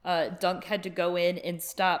 Dunk had to go in and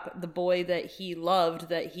stop the boy that he loved,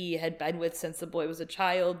 that he had been with since the boy was a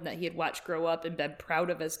child, and that he had watched grow up and been proud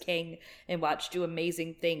of as king and watched do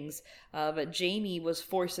amazing things. But Jaime was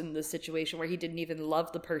forced into the situation where he didn't even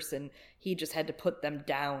love the person. He just had to put them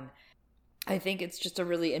down. I think it's just a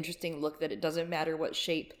really interesting look that it doesn't matter what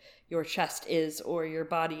shape your chest is or your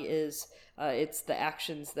body is. It's the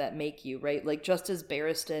actions that make you, right? Like, just as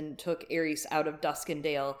Barristan took Aerys out of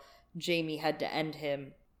Duskendale, Jaime had to end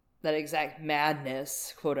him. That exact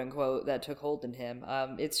madness, quote unquote, that took hold in him.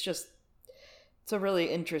 It's a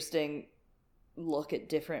really interesting look at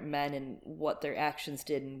different men and what their actions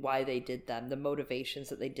did and why they did them, the motivations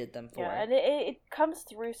that they did them for. Yeah, and it comes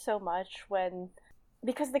through so much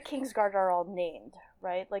because the Kingsguard are all named,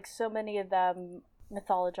 right? Like, so many of them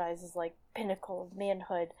mythologize as, like, pinnacle of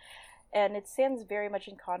manhood. And it stands very much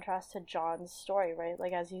in contrast to Jon's story, right?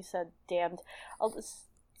 Like, as you said, Damned.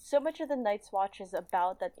 So much of the Night's Watch is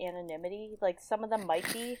about that anonymity. Like, some of them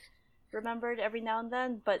might be remembered every now and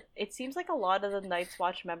then, but it seems like a lot of the Night's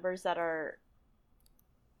Watch members that are,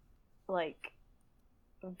 like,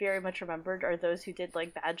 very much remembered are those who did,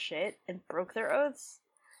 like, bad shit and broke their oaths.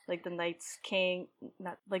 Like the Night's King.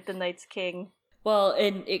 Well,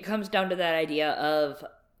 and it comes down to that idea of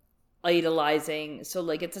idolizing. So,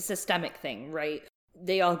 like, it's a systemic thing, right?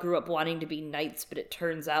 They all grew up wanting to be knights, but it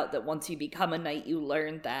turns out that once you become a knight, you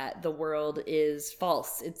learn that the world is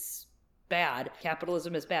false. It's bad.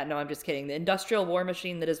 Capitalism is bad. No, I'm just kidding. The industrial war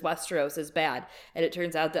machine that is Westeros is bad. And it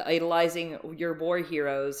turns out that idolizing your war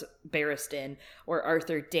heroes, Barristan or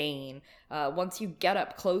Arthur Dayne, once you get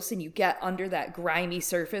up close and you get under that grimy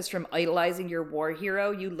surface from idolizing your war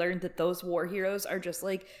hero, you learn that those war heroes are just,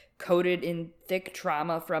 like, coated in thick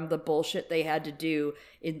trauma from the bullshit they had to do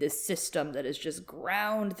in this system that has just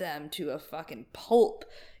ground them to a fucking pulp.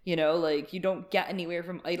 You know, like, you don't get anywhere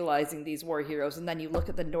from idolizing these war heroes. And then you look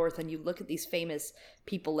at the North and you look at these famous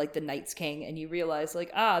people like the Night's King and you realize,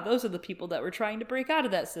 like, those are the people that were trying to break out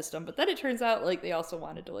of that system. But then it turns out, like, they also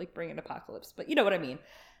wanted to, like, bring an apocalypse. But you know what I mean?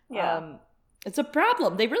 Yeah. It's a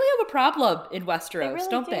problem. They really have a problem in Westeros, really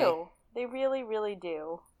don't they? They really, really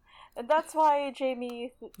do. And that's why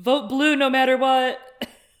Jaime... Vote blue no matter what.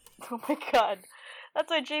 Oh my god. That's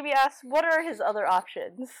why Jaime asks, what are his other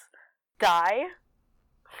options? Die?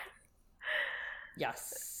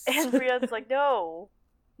 Yes. And Brienne's like, no,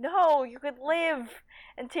 you could live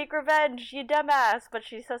and take revenge, you dumbass. But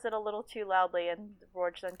she says it a little too loudly, and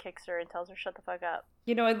Rorge then kicks her and tells her, shut the fuck up.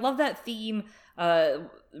 You know, I love that theme.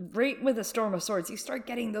 Right with A Storm of Swords, you start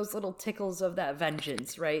getting those little tickles of that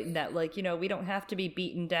vengeance, right? And that, like, you know, we don't have to be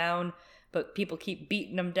beaten down. but people keep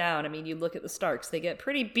beating them down. I mean, you look at the Starks, they get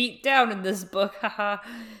pretty beat down in this book, haha.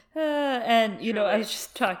 And, you know, I was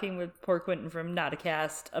just talking with poor Quentin from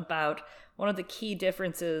Notacast about one of the key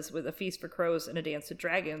differences with A Feast for Crows and A Dance with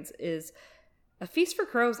Dragons is A Feast for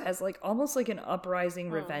Crows has like almost like an uprising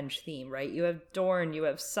revenge theme, right? You have Dorne, you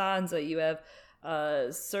have Sansa, you have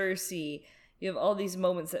Cersei. You have all these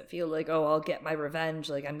moments that feel like, oh, I'll get my revenge,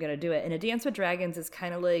 like I'm gonna do it. And A Dance with Dragons is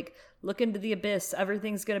kind of like, look into the abyss,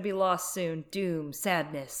 everything's gonna be lost soon. Doom,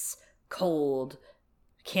 sadness, cold,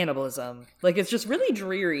 cannibalism. Like, it's just really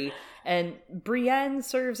dreary. And Brienne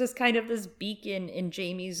serves as kind of this beacon in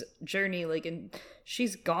Jaime's journey, like, and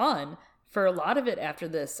she's gone for a lot of it after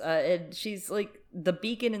this. And she's like the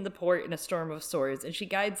beacon in the port in a storm of swords, and she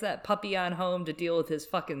guides that puppy on home to deal with his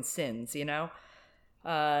fucking sins, you know?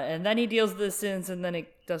 And then he deals with the sins, and then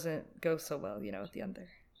it doesn't go so well, you know, at the end there.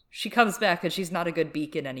 She comes back, and she's not a good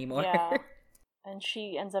beacon anymore. Yeah. And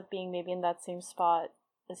she ends up being maybe in that same spot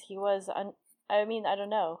as he was. I mean, I don't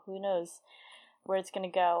know. Who knows where it's gonna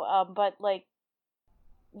go. But, like,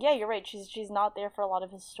 yeah, you're right. She's not there for a lot of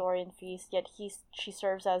his story and Feast, yet she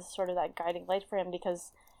serves as sort of that guiding light for him,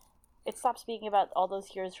 because it stops speaking about all those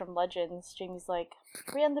heroes from legends. Jaime's like,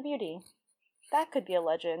 Brienne the Beauty. That could be a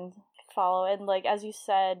legend. Follow. And, like, as you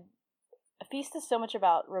said, A Feast is so much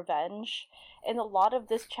about revenge. And a lot of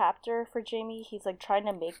this chapter for Jaime, he's, like, trying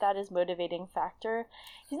to make that his motivating factor.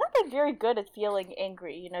 He's not, like, very good at feeling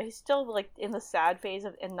angry, you know? He's still, like, in the sad phase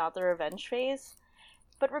and not the revenge phase.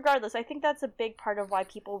 But regardless, I think that's a big part of why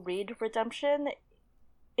people read redemption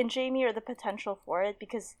in Jaime, or the potential for it,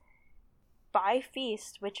 because by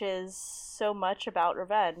Feast, which is so much about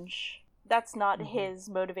revenge, that's not his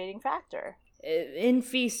motivating factor. In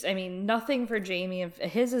Feast, I mean, nothing for Jaime.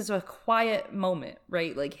 His is a quiet moment,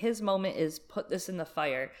 right? Like, his moment is put this in the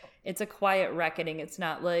fire. It's a quiet reckoning. It's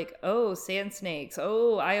not like, oh, sand snakes.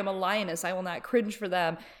 Oh, I am a lioness. I will not cringe for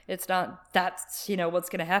them. It's not, that's, you know, what's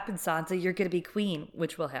going to happen, Sansa. You're going to be queen,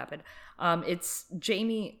 which will happen. It's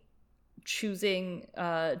Jaime choosing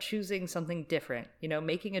something different, you know,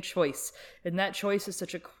 making a choice. And that choice is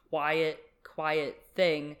such a quiet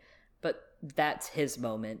thing, but that's his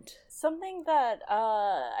moment. Something that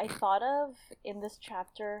I thought of in this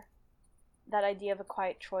chapter, that idea of a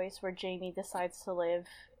quiet choice where Jaime decides to live,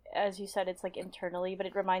 as you said, it's like internally, but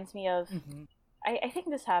it reminds me of, I think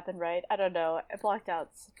this happened, right? I don't know. I blocked out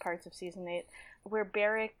parts of season 8, where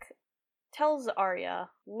Beric tells Arya,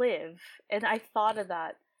 live, and I thought of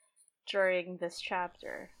that during this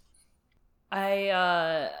chapter.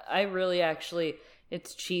 I really actually,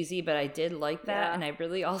 it's cheesy, but I did like that, Yeah. and I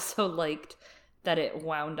really also liked that it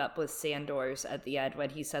wound up with Sandor's at the end when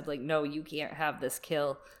he said, like, no, you can't have this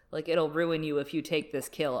kill. Like, it'll ruin you if you take this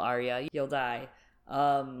kill, Arya. You'll die.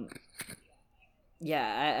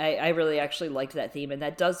 Yeah, I really actually liked that theme, and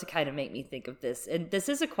that does kind of make me think of this. And this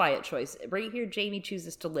is a quiet choice. Right here, Jaime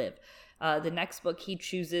chooses to live. The next book, he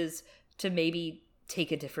chooses to maybe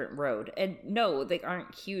take a different road. And no, they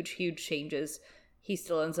aren't huge changes. He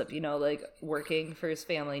still ends up, you know, like, working for his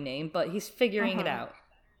family name, but he's figuring it out.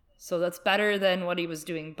 So that's better than what he was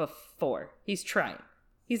doing before. He's trying.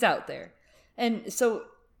 He's out there. And so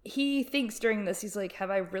he thinks during this, he's like,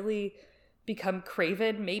 have I really become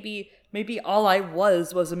craven? Maybe all I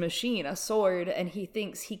was a machine, a sword, and he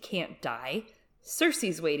thinks he can't die.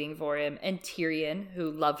 Cersei's waiting for him, and Tyrion,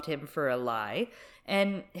 who loved him for a lie,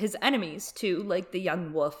 and his enemies, too, like the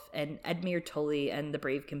Young Wolf and Edmure Tully and the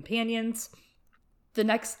Brave Companions. The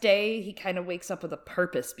next day, he kind of wakes up with a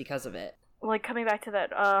purpose because of it. Like, coming back to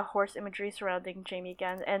that horse imagery surrounding Jaime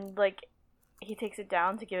again, and, like, he takes it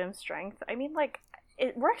down to give him strength. I mean, like,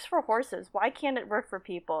 it works for horses. Why can't it work for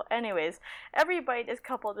people? Anyways, every bite is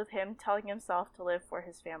coupled with him telling himself to live for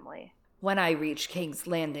his family. When I reach King's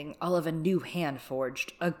Landing, I'll have a new hand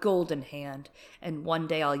forged, a golden hand, and one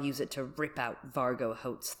day I'll use it to rip out Vargo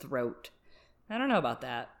Hoat's throat. I don't know about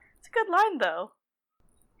that. It's a good line, though.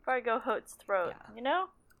 Vargo Hoat's throat, Yeah. you know?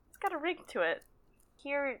 It's got a ring to it.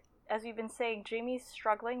 Here, as we've been saying, Jaime's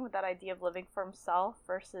struggling with that idea of living for himself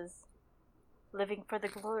versus living for the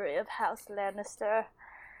glory of House Lannister.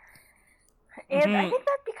 And I think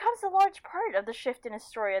that becomes a large part of the shift in his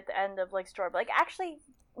story at the end of, like, Storm. Like, actually,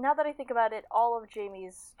 now that I think about it, all of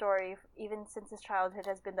Jaime's story, even since his childhood,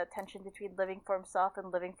 has been that tension between living for himself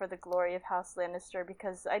and living for the glory of House Lannister,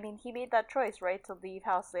 because, I mean, he made that choice, right, to leave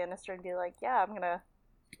House Lannister and be like, yeah, I'm gonna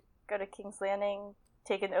go to King's Landing,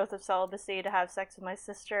 take an oath of celibacy to have sex with my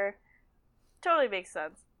sister. Totally makes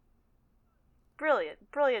sense.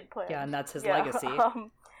 Brilliant plan. Yeah, and that's his legacy.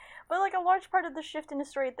 But, like, a large part of the shift in his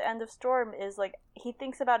story at the end of Storm is, like, he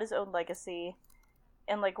thinks about his own legacy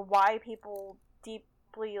and, like, why people deep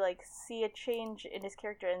noticeably, like, see a change in his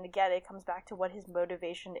character, and again, it comes back to what his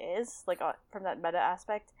motivation is, like, from that meta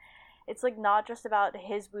aspect. It's, like, not just about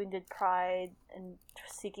his wounded pride and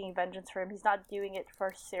seeking vengeance for him. He's not doing it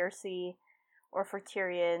for Cersei or for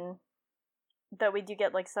Tyrion. Though we do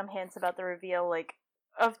get, like, some hints about the reveal, like,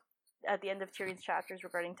 of at the end of Tyrion's chapters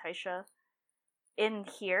regarding Tysha in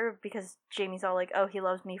here, because Jaime's all like, oh, he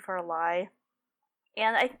loves me for a lie.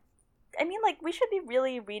 And I mean, like, we should be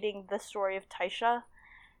really reading the story of Tysha,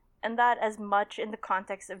 and that as much in the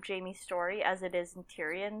context of Jaime's story as it is in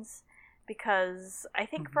Tyrion's, because I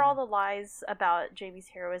think for all the lies about Jaime's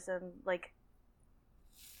heroism, like,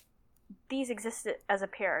 these exist as a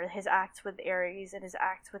pair. His acts with Aerys and his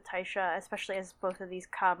acts with Tysha, especially as both of these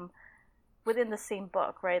come within the same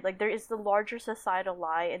book, right? Like, there is the larger societal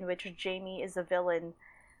lie in which Jaime is a villain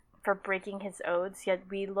for breaking his oaths, yet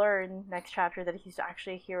we learn next chapter that he's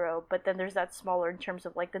actually a hero. But then there's that smaller, in terms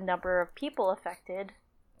of, like, the number of people affected,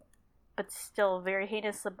 but still very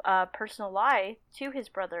heinous personal lie to his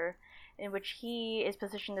brother, in which he is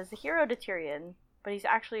positioned as the hero to Tyrion, but he's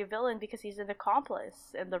actually a villain because he's an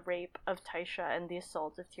accomplice in the rape of Tysha and the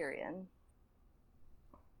assault of Tyrion.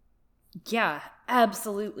 Yeah,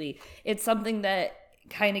 absolutely. It's something that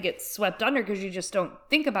kind of gets swept under because you just don't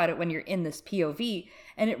think about it when you're in this POV,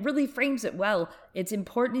 and it really frames it well. It's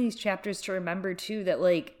important in these chapters to remember too that,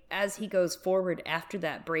 like, as he goes forward after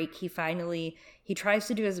that break, he tries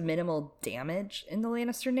to do as minimal damage in the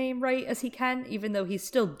Lannister name, right, as he can, even though he's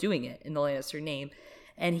still doing it in the Lannister name.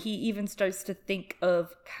 And he even starts to think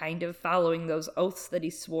of kind of following those oaths that he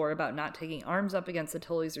swore about not taking arms up against the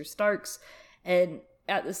Tullys or Starks. And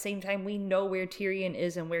at the same time, we know where Tyrion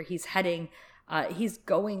is and where he's heading. He's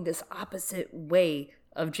going this opposite way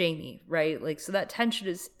of Jaime, right? Like, so that tension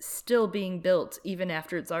is still being built even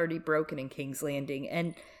after it's already broken in King's Landing.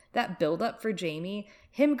 And that buildup for Jaime,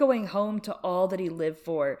 him going home to all that he lived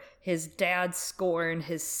for, his dad's scorn,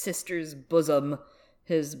 his sister's bosom,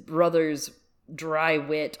 his brother's dry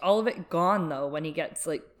wit, all of it gone though when he gets,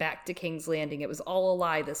 like, back to King's Landing. It was all a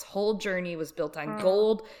lie. This whole journey was built on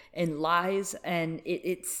gold and lies, and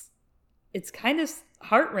it's kind of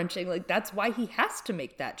heart-wrenching. Like, that's why he has to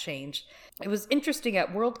make that change. It was interesting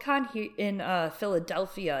at Worldcon in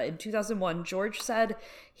Philadelphia in 2001, George said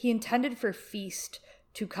he intended for Feast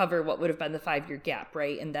to cover what would have been the 5-year gap,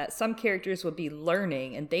 right? And that some characters would be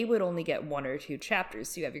learning and they would only get 1 or 2 chapters.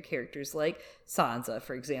 So you have your characters like Sansa,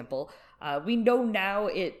 for example. We know now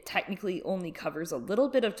it technically only covers a little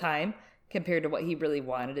bit of time compared to what he really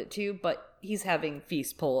wanted it to, but he's having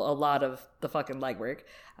Feast pull a lot of the fucking legwork.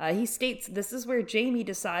 He states this is where Jaime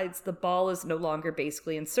decides the ball is no longer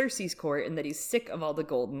basically in Cersei's court and that he's sick of all the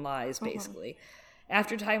golden lies, basically.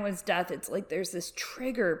 After Tywin's death, it's like there's this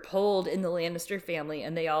trigger pulled in the Lannister family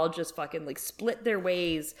and they all just fucking, like, split their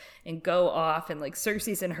ways and go off, and, like,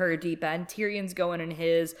 Cersei's in her deep end, Tyrion's going in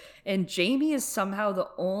his, and Jaime is somehow the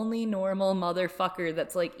only normal motherfucker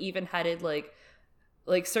that's, like, even-headed. Like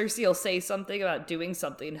Cersei will say something about doing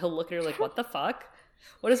something and he'll look at her like, what the fuck?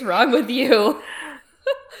 What is wrong with you?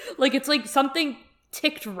 Like, it's like something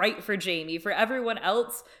ticked right for Jaime. For everyone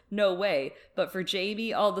else, no way. But for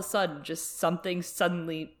Jaime, all of a sudden, just something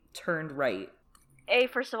suddenly turned right.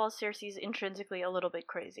 First of all, Cersei's intrinsically a little bit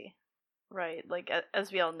crazy, right? Like,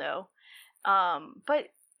 as we all know. But,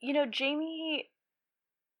 you know, Jaime,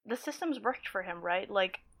 the system's worked for him, right?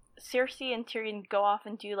 Like, Cersei and Tyrion go off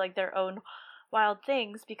and do, like, their own wild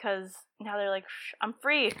things because now they're like, I'm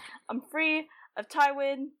free of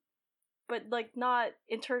Tywin, but, like, not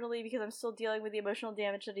internally because I'm still dealing with the emotional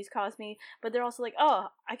damage that he's caused me, but they're also like, oh,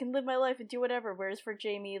 I can live my life and do whatever. Whereas for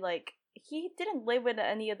Jaime, like, he didn't live with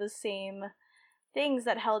any of the same things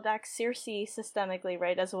that held back Cersei systemically,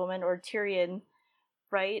 right, as a woman, or Tyrion,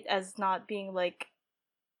 right, as not being, like,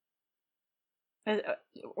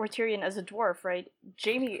 or Tyrion as a dwarf, right?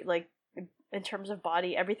 Jaime, like, in terms of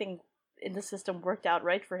body, everything in the system worked out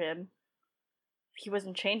right for him. He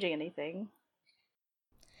wasn't changing anything.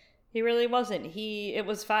 He really wasn't. It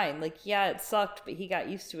was fine. Like, yeah, it sucked, but he got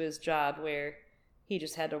used to his job where he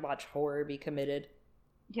just had to watch horror be committed.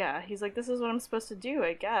 Yeah, he's like, this is what I'm supposed to do,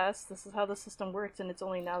 I guess. This is how the system works, and it's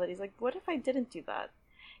only now that he's like, what if I didn't do that?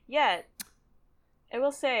 Yet, I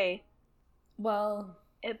will say, well,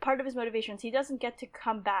 part of his motivations, he doesn't get to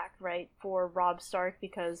come back, right, for Robb Stark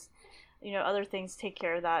because, you know, other things take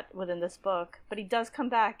care of that within this book. But he does come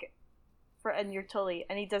back for Edmure Tully,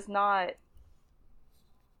 and he doesn't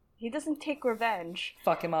take revenge.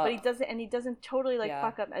 Fuck him up. But he doesn't totally, like,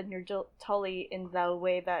 fuck up Edmure Tully in the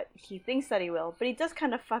way that he thinks that he will. But he does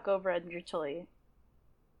kind of fuck over Edmure Tully.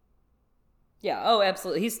 Yeah, oh,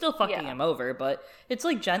 absolutely. He's still fucking him over, but it's,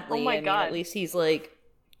 like, gently. Oh my God. Mean, at least he's, like,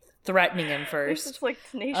 threatening him first. It's like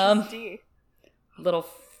Tenacious D. Little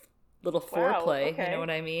foreplay, okay. You know what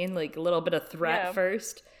I mean? Like a little bit of threat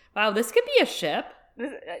first. Wow, this could be a ship.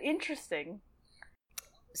 Interesting.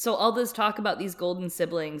 So all this talk about these golden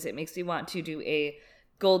siblings, it makes me want to do a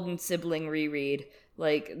golden sibling reread.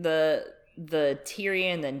 Like the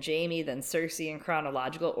Tyrion, then Jaime, then Cersei in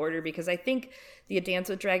chronological order, because I think the A Dance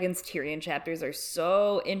with Dragons Tyrion chapters are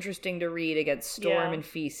so interesting to read against Storm and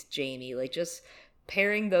Feast Jaime. Like just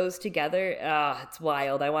pairing those together, it's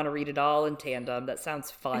wild. I want to read it all in tandem. That sounds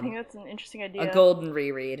fun. I think that's an interesting idea. A golden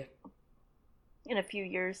reread. In a few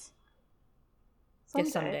years.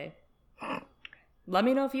 Someday. Let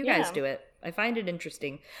me know if you guys do it. I find it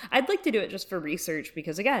interesting. I'd like to do it just for research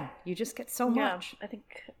because, again, you just get so much. I think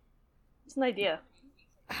it's an idea.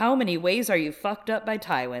 How many ways are you fucked up by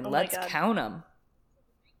Tywin? Let's count them.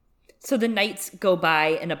 So the nights go by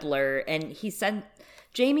in a blur, and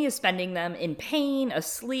Jaime is spending them in pain,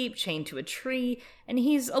 asleep, chained to a tree, and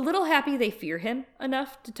he's a little happy they fear him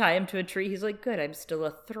enough to tie him to a tree. He's like, good, I'm still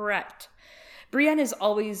a threat. Brienne is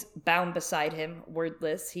always bound beside him,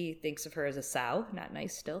 wordless. He thinks of her as a sow. Not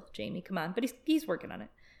nice still. Jaime, come on. But he's working on it.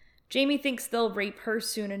 Jaime thinks they'll rape her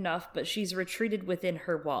soon enough, but she's retreated within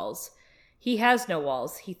her walls. He has no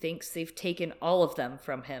walls. He thinks they've taken all of them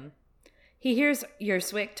from him. He hears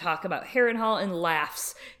Urswick talk about Harrenhal and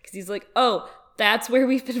laughs, because he's like, oh, that's where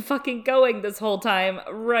we've been fucking going this whole time.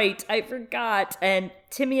 Right, I forgot. And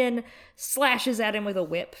Timian slashes at him with a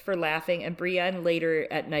whip for laughing, and Brienne later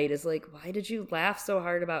at night is like, why did you laugh so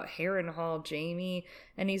hard about Harrenhal, Jaime?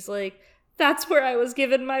 And he's like, that's where I was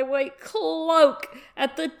given my white cloak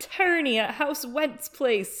at the tourney at House Went's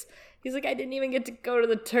place. He's like, I didn't even get to go to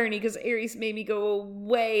the tourney because Aerys made me go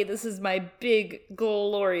away. This is my big,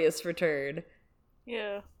 glorious return.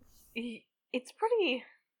 Yeah. It's pretty...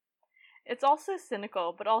 It's also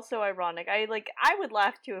cynical, but also ironic. I would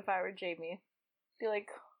laugh too if I were Jaime. Be like,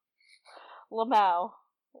 Lamau.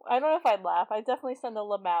 I don't know if I'd laugh. I'd definitely send a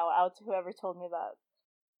Lamau out to whoever told me that.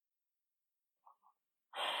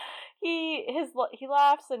 He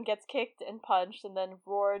laughs and gets kicked and punched, and then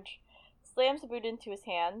Rorge slams a boot into his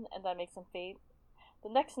hand, and that makes him faint.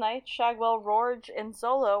 The next night, Shagwell, Rorge, and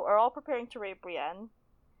Zolo are all preparing to rape Brienne,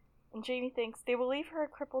 and Jaime thinks they will leave her a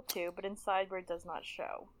cripple too, but inside where it does not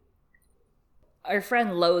show. Our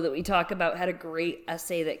friend Lo that we talk about had a great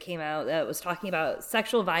essay that came out that was talking about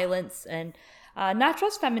sexual violence and not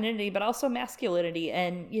just femininity, but also masculinity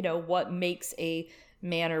and, what makes a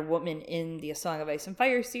man or woman in the A Song of Ice and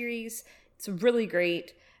Fire series. It's really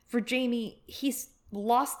great. For Jaime, he's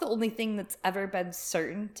lost the only thing that's ever been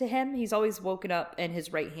certain to him. He's always woken up and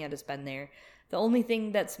his right hand has been there. The only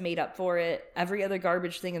thing that's made up for it, every other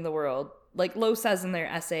garbage thing in the world. Like Lo says in their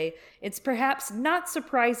essay, it's perhaps not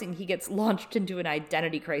surprising he gets launched into an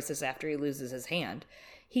identity crisis after he loses his hand.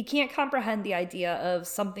 He can't comprehend the idea of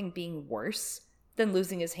something being worse than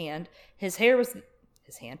losing his hand. His hand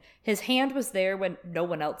was there when no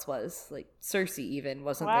one else was. Like Cersei even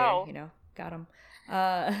wasn't there, Got him.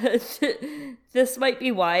 This might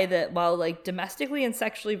be why that while domestically and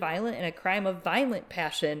sexually violent and a crime of violent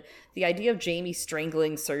passion, the idea of Jaime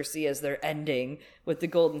strangling Cersei as their ending with the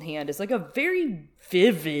golden hand is a very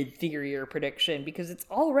vivid theory or prediction because it's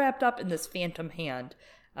all wrapped up in this phantom hand.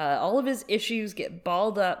 All of his issues get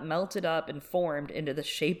balled up, melted up, and formed into the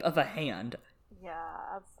shape of a hand. Yeah,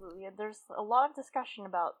 absolutely. And there's a lot of discussion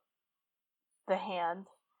about the hand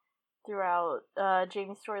throughout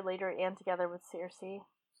Jaime's story later and together with Cersei.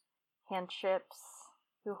 Hand ships.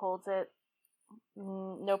 Who holds it?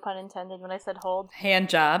 No pun intended when I said hold. Hand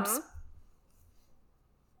jobs. Mm-hmm.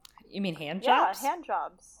 You mean hand jobs? Yeah, hand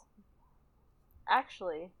jobs.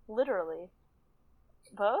 Actually, literally.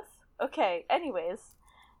 Both? Okay, anyways.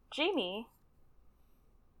 Jaime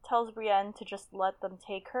tells Brienne to just let them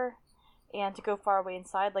take her and to go far away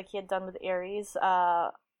inside like he had done with Aerys,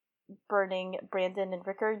 burning Brandon and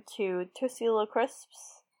Rickard to Tosillo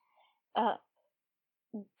crisps.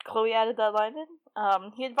 Chloe added that line in.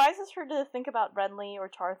 He advises her to think about Renly or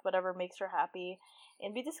Tarth, whatever makes her happy.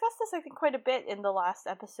 And we discussed this, I think, quite a bit in the last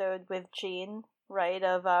episode with Jane, right,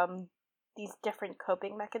 of these different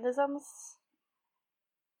coping mechanisms.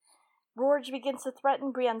 Rorge begins to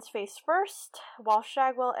threaten Brienne's face first, while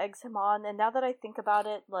Shagwell eggs him on, and now that I think about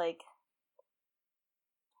it, I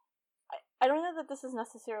don't know that this is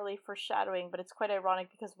necessarily foreshadowing, but it's quite ironic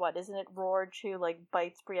because isn't it Rorge who,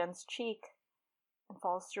 bites Brienne's cheek and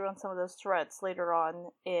follows through on some of those threats later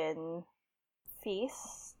on in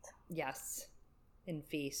Feast? Yes. In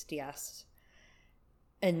Feast, yes.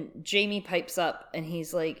 And Jaime pipes up and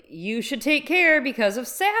he's like, you should take care because of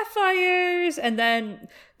sapphires. And then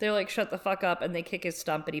they're like, shut the fuck up. And they kick his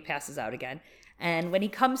stump and he passes out again. And when he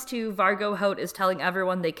comes to, Vargo Hoat is telling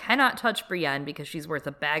everyone they cannot touch Brienne because she's worth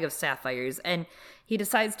a bag of sapphires. And he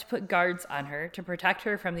decides to put guards on her to protect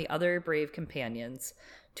her from the other brave companions,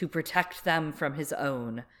 to protect them from his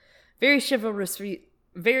own. Very chivalrously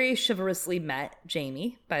met,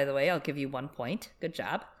 Jaime, by the way. I'll give you 1 point. Good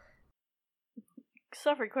job.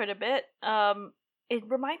 Suffered quite a bit. It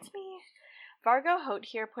reminds me, Vargo Hoat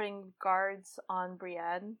here putting guards on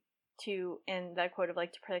Brienne to, in that quote of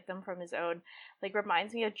like, to protect them from his own, like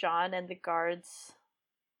reminds me of Jon and the guards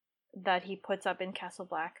that he puts up in Castle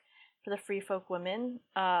Black for the free folk women.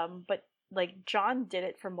 But like Jon did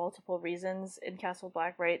it for multiple reasons in Castle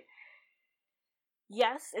Black, right?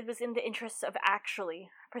 Yes, it was in the interests of actually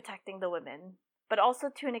protecting the women, but also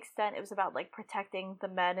to an extent it was about like protecting the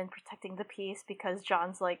men and protecting the peace, because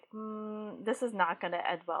Jon's like, this is not going to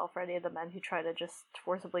end well for any of the men who try to just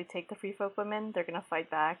forcibly take the free folk women. They're going to fight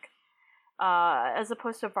back. As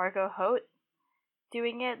opposed to Vargo Hoat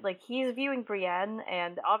doing it, like he's viewing Brienne,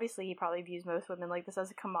 and obviously he probably views most women like this as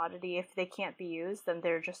a commodity. If they can't be used, then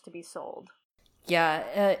they're just to be sold.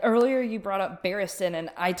 Yeah, earlier you brought up Barristan, and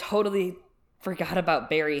I totally forgot about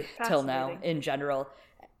Barry till now in general.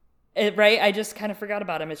 Right? I just kind of forgot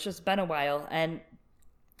about him. It's just been a while. And,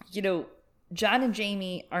 you know, Jon and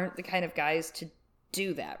Jaime aren't the kind of guys to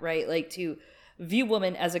do that, right? Like to view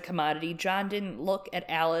women as a commodity. Jon didn't look at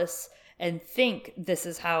Alyce and think, this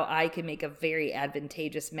is how I can make a very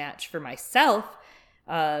advantageous match for myself.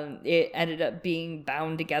 It ended up being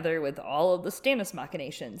bound together with all of the Stannis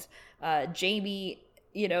machinations. Jaime,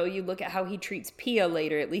 you know, you look at how he treats Pia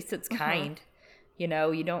later, at least it's kind. You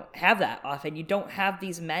know, you don't have that often. You don't have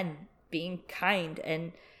these men being kind.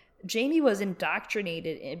 And Jaime was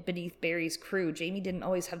indoctrinated beneath Barry's crew. Jaime didn't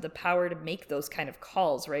always have the power to make those kind of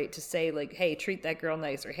calls, right? To say like, hey, treat that girl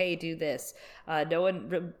nice, or hey, do this. No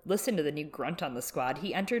one listened to the new grunt on the squad.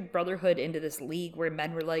 He entered Brotherhood into this league where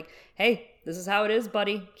men were like, hey, this is how it is,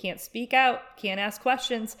 buddy. Can't speak out. Can't ask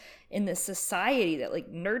questions. In this society that like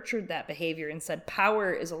nurtured that behavior and said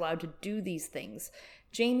power is allowed to do these things.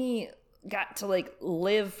 Jaime got to like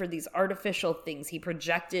live for these artificial things he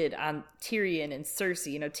projected on Tyrion and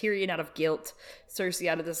Cersei. You know, Tyrion out of guilt, Cersei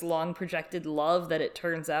out of this long projected love that it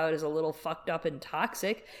turns out is a little fucked up and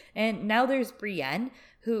toxic. And now there's Brienne,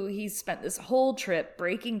 who he's spent this whole trip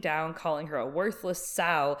breaking down, calling her a worthless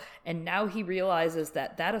sow, and now he realizes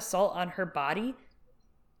that that assault on her body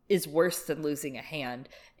is worse than losing a hand.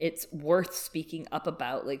 It's worth speaking up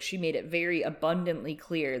about. Like, she made it very abundantly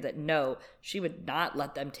clear that no, she would not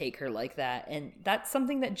let them take her like that. And that's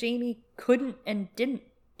something that Jaime couldn't and didn't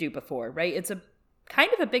do before, right? It's a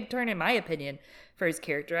kind of a big turn, in my opinion, for his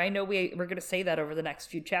character. I know we're going to say that over the next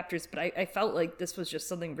few chapters, but I felt like this was just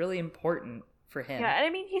something really important for him. Yeah, and I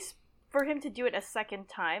mean, for him to do it a second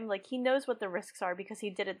time, like, he knows what the risks are because he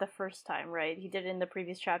did it the first time, right? He did it in the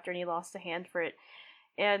previous chapter and he lost a hand for it.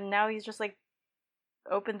 And now he's just like,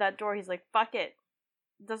 opened that door. He's like, fuck it.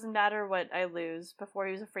 Doesn't matter what I lose. Before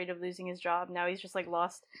he was afraid of losing his job. Now he's just like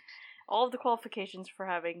lost all of the qualifications for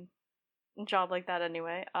having a job like that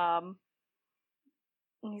anyway. And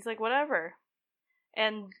he's like, whatever.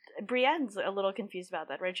 And Brienne's a little confused about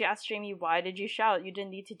that, right? She asks Jaime, why did you shout? You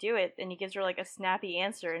didn't need to do it. And he gives her like a snappy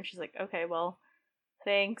answer. And she's like, okay, well,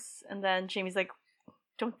 thanks. And then Jaime's like,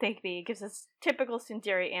 don't thank me. He gives this typical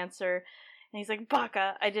Sundari answer. And he's like,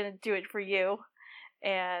 Baka, I didn't do it for you.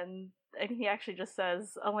 And he actually just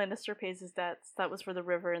says, a Lannister pays his debts. That was for the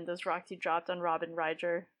river and those rocks he dropped on Robb and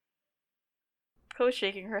Ryger. Ko's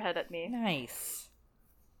shaking her head at me. Nice.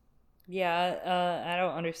 Yeah, I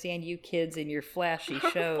don't understand you kids and your flashy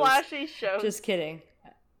shows. Flashy shows. Just kidding.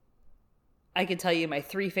 I could tell you my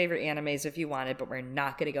 3 favorite animes if you wanted, but we're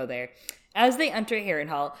not going to go there. As they enter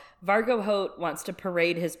Harrenhal, Vargo Hoat wants to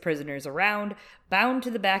parade his prisoners around, bound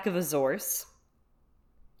to the back of Azores.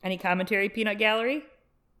 Any commentary, Peanut Gallery?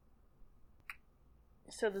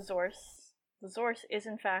 So the Zorse is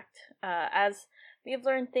in fact, as we have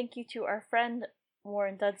learned, thank you to our friend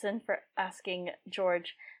Warren Dudson for asking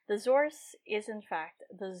George, the Zorse is in fact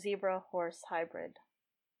the zebra-horse hybrid.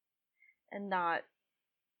 And not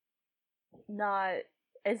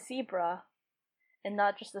a zebra, and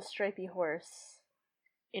not just a stripy horse.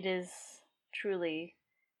 It is truly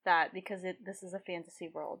that, because this is a fantasy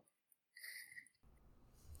world.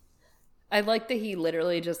 I like that he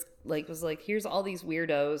literally just like was like, here's all these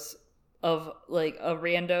weirdos of like a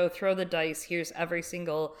rando, throw the dice, here's every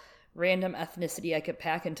single random ethnicity I could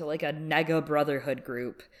pack into like a nega brotherhood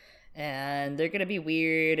group. and they're gonna be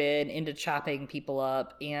weird and into chopping people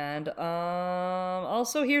up. And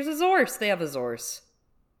also here's Azores. They have Azores.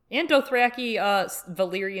 And Dothraki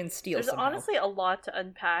Valyrian steel. There's somehow. Honestly a lot to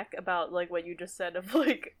unpack about like what you just said of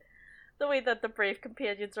like the way that the Brave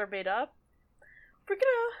Companions are made up. We're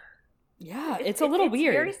gonna it's a little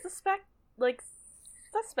weird. Very suspect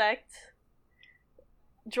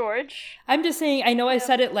George. I'm just saying, I know I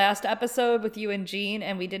said it last episode with you and Jean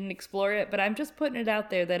and we didn't explore it, but I'm just putting it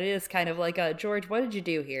out there that it is kind of like George, what did you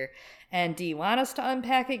do here? And do you want us to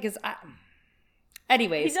unpack it? Because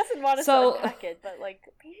anyways, he doesn't want us to unpack it, but like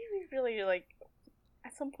maybe we really like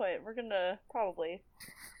at some point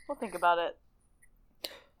we'll think about it.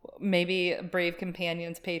 Maybe Brave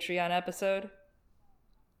Companions Patreon episode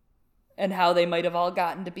and how they might have all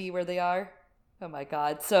gotten to be where they are. Oh my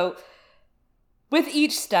god. So with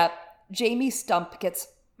each step, Jaime's stump gets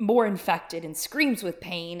more infected and screams with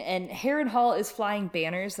pain, and Harrenhal is flying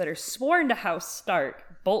banners that are sworn to House Stark,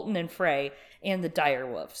 Bolton and Frey, and the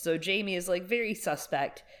Direwolf. So Jaime is like very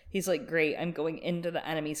suspect. He's like, great, I'm going into the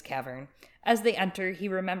enemy's cavern. As they enter, he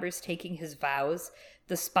remembers taking his vows.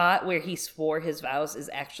 The spot where he swore his vows is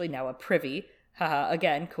actually now a privy. Haha,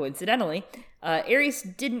 again, coincidentally.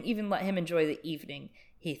 Aerys didn't even let him enjoy the evening,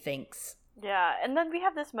 he thinks. Yeah, and then we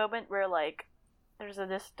have this moment where, like, there's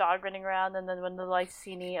this dog running around, and then when the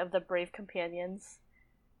Lyseni of the Brave Companions,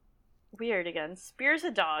 weird again, spears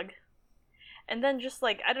a dog. And then just,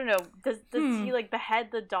 like, I don't know, does he, like, behead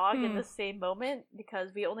the dog in the same moment?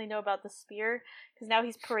 Because we only know about the spear. Because now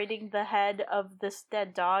he's parading the head of this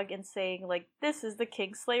dead dog and saying, like, this is the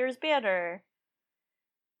Kingslayer's banner.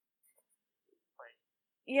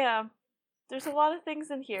 Yeah. There's a lot of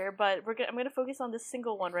things in here, but I'm going to focus on this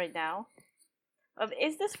single one right now.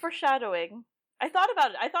 Is this foreshadowing? I thought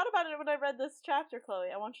about it when I read this chapter, Chloe.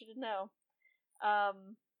 I want you to know.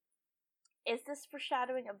 Is this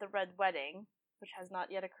foreshadowing of the Red Wedding, which has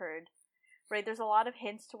not yet occurred? Right, there's a lot of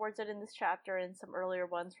hints towards it in this chapter and some earlier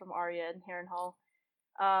ones from Arya and Harrenhal.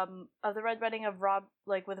 Of the Red Wedding of Robb,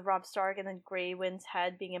 like with Robb Stark and then Grey Wind's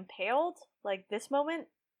head being impaled, like this moment.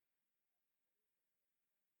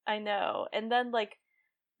 I know, and then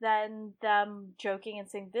then them joking and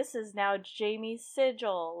saying this is now Jaime's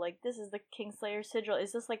sigil, like this is the Kingslayer sigil.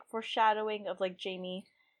 Is this like foreshadowing of like Jaime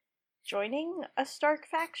joining a Stark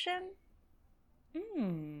faction?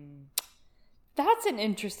 That's an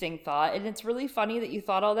interesting thought, and it's really funny that you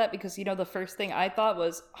thought all that because, you know, the first thing I thought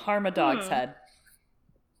was Harmadog's head.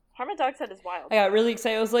 Harmadog's head is wild. I got really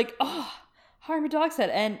excited. I was like, oh, Harmadog's head.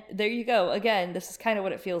 And there you go. Again, this is kind of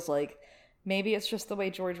what it feels like. Maybe it's just the way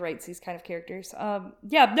George writes these kind of characters.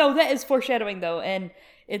 Yeah, no, that is foreshadowing, though, and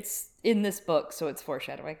it's in this book, so it's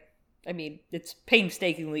foreshadowing. I mean, it's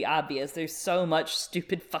painstakingly obvious. There's so much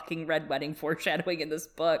stupid fucking Red Wedding foreshadowing in this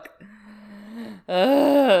book.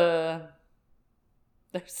 There's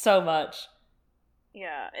so much.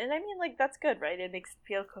 Yeah, and I mean, like, that's good, right? It makes it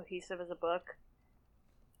feel cohesive as a book.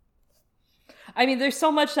 I mean, there's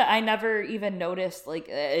so much that I never even noticed, like,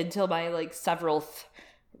 until my, like, severalth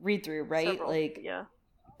read-through, right? Yeah.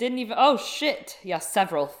 Didn't even... Oh, shit! Yeah,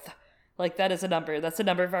 severalth. Like, that is a number. That's a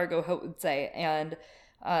number Vargo Hoat would say. And,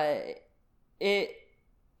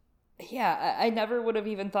 Yeah, I never would have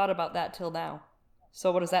even thought about that till now.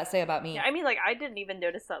 So what does that say about me? Yeah, I mean, like, I didn't even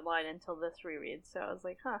notice that line until this reread, so I was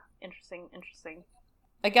like, huh, interesting.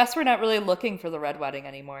 I guess we're not really looking for the Red Wedding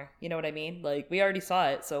anymore. You know what I mean? Like, we already saw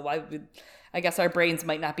it, so why would... I guess our brains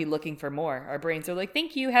might not be looking for more. Our brains are like,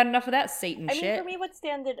 thank you, had enough of that Satan shit. I mean, for me, what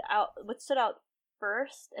stood out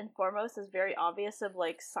first and foremost is very obvious of,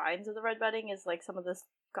 like, signs of the Red Wedding is, like, some of this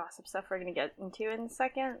gossip stuff we're gonna get into in a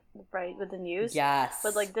second, right, with the news. Yes.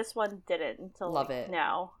 But, like, this one didn't until, Love it.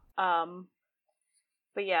 now.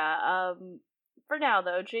 But yeah, for now,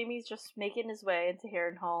 though, Jaime's just making his way into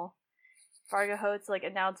Harrenhal. Vargo Hoat's, like,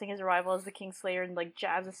 announcing his arrival as the Kingslayer and, like,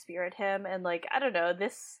 jabs a spear at him, and, like, I don't know,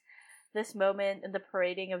 this moment in the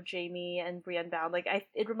parading of Jaime and Brienne bound, like,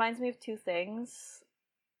 it reminds me of two things.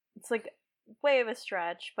 It's, like, way of a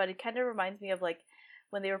stretch, but it kind of reminds me of, like,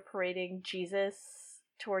 when they were parading Jesus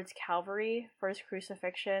towards Calvary for his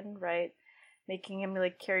crucifixion, right? Making him,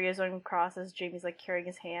 like, carry his own cross as Jaime's, like, carrying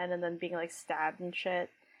his hand and then being, like, stabbed and shit.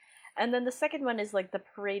 And then the second one is, like, the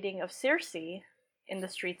parading of Cersei in the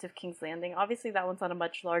streets of King's Landing. Obviously, that one's on a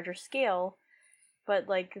much larger scale, but,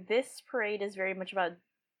 like, this parade is very much about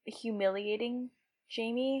humiliating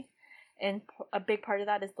Jaime, and a big part of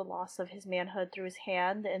that is the loss of his manhood through his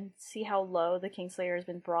hand, and see how low the Kingslayer has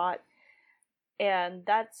been brought. And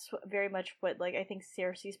that's very much what, like, I think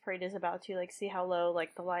Cersei's parade is about too, like, see how low,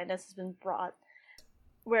 like, the lioness has been brought.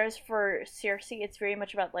 Whereas for Cersei, it's very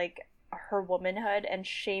much about, like, her womanhood and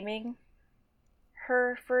shaming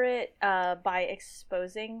her for it by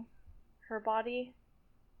exposing her body.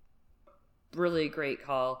 Really great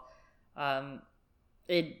call.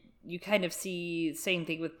 You kind of see the same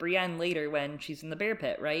thing with Brienne later when she's in the bear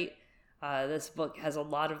pit, right? This book has a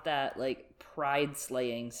lot of that, like, pride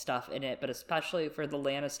slaying stuff in it, but especially for the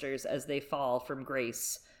Lannisters as they fall from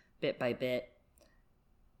grace bit by bit.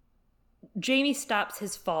 Jaime stops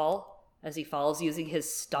his fall as he falls using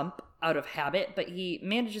his stump out of habit, but he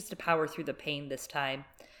manages to power through the pain this time.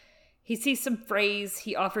 He sees some Freys.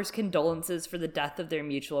 He offers condolences for the death of their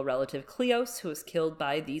mutual relative Cleos, who was killed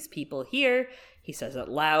by these people here. He says it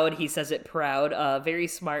loud. He says it proud. Very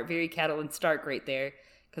smart, very Catelyn Stark right there.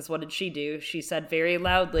 Because what did she do? She said very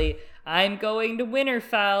loudly, "I'm going to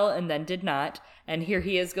Winterfell," and then did not. And here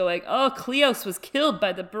he is going, "Oh, Cleos was killed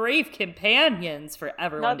by the brave companions," for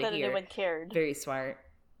everyone to hear. Not that anyone cared. Very smart.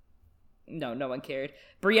 No one cared.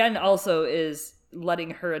 Brienne also is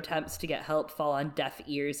letting her attempts to get help fall on deaf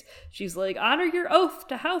ears. She's like, "Honor your oath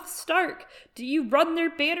to House Stark. Do you run their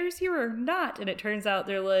banners here or not?" And it turns out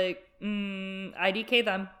they're like, IDK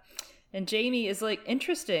them. And Jaime is like,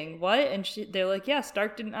 "Interesting, what?" And they're like, "Yeah,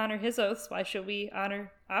 Stark didn't honor his oaths. Why should we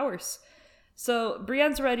honor ours?" So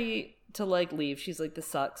Brienne's ready to, like, leave. She's like, "This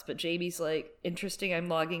sucks." But Jaime's like, "Interesting, I'm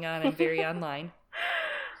logging on. I'm very online."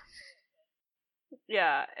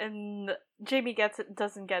 Yeah, and Jaime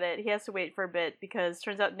doesn't get it. He has to wait for a bit because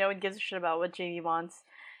turns out no one gives a shit about what Jaime wants.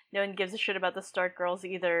 No one gives a shit about the Stark girls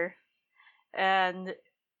either. And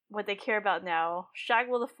what they care about now,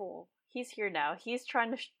 Shagwell the Fool. He's here now. He's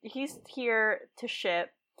here to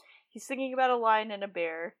ship. He's thinking about a lion and a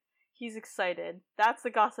bear. He's excited. That's the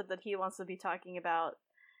gossip that he wants to be talking about.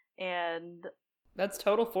 And that's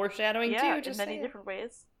total foreshadowing too, just in many different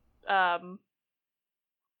ways.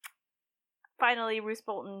 Finally, Roose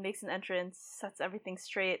Bolton makes an entrance, sets everything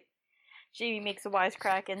straight. Jaime makes a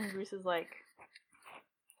wisecrack, and Roose is like,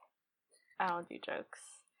 "I don't do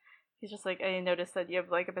jokes." He's just like, "I noticed that you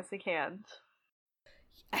have, like, a missing hand."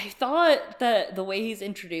 I thought that the way he's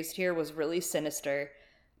introduced here was really sinister.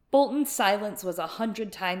 Bolton's silence was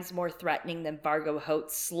 100 times more threatening than Vargo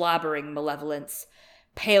Hoat's slobbering malevolence.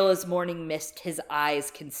 Pale as morning mist, his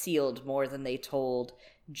eyes concealed more than they told.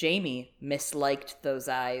 Jaime misliked those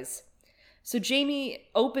eyes. So Jaime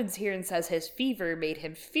opens here and says his fever made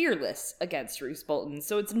him fearless against Roose Bolton.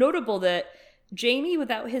 So it's notable that Jaime,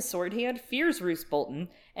 without his sword hand, fears Roose Bolton,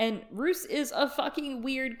 and Roose is a fucking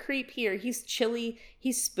weird creep here. He's chilly,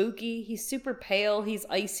 he's spooky, he's super pale, he's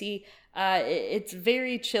icy. It's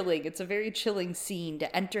very chilling. It's a very chilling scene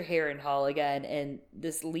to enter Harrenhal again, and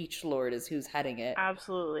this Leech Lord is who's heading it.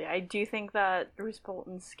 Absolutely. I do think that Roose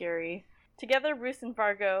Bolton's scary. Together, Roose and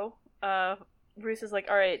Vargo, Roose is like,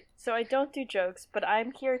 "Alright, so I don't do jokes, but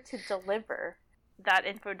I'm here to deliver that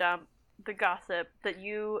info dump, the gossip that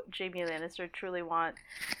you, Jaime Lannister, truly want.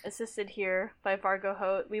 Assisted here by Vargo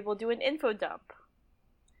Hoat, we will do an info dump.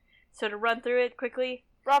 So to run through it quickly,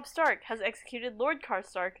 Robb Stark has executed Lord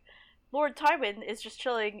Karstark. Lord Tywin is just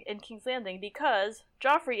chilling in King's Landing because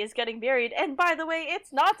Joffrey is getting married, and by the way,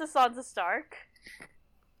 it's not to Sansa Stark."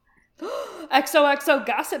 XOXO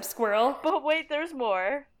gossip squirrel. But wait, there's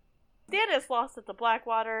more. Stannis lost at the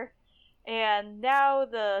Blackwater, and now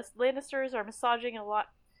the Lannisters are massaging a lot.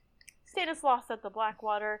 Stannis lost at the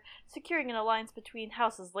Blackwater, securing an alliance between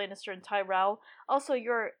houses Lannister and Tyrell. Also,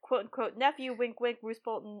 your quote-unquote nephew, wink wink, Roose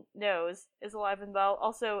Bolton knows, is alive and well.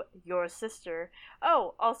 Also, your sister.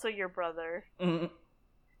 Oh, also your brother. Mm-hmm.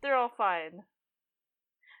 They're all fine.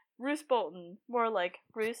 Roose Bolton, more like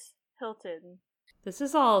Bruce Hilton. This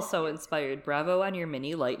is all so inspired. Bravo on your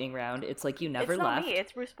mini lightning round. It's like you never left. It's not me,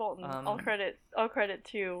 it's Roose Bolton. All credit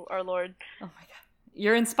to our Lord. Oh my god.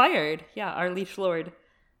 You're inspired. Yeah, our Leech Lord.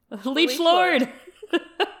 Leech Lord!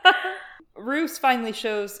 Roose finally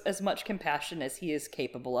shows as much compassion as he is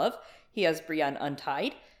capable of. He has Brienne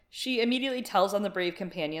untied. She immediately tells on the brave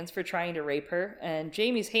companions for trying to rape her, and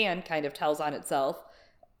Jaime's hand kind of tells on itself.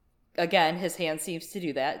 Again, his hand seems to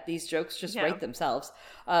do that. These jokes just write themselves.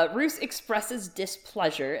 Roose expresses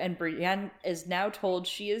displeasure, and Brienne is now told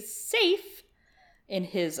she is safe in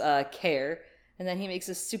his care. And then he makes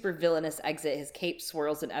a super villainous exit. His cape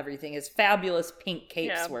swirls and everything. His fabulous pink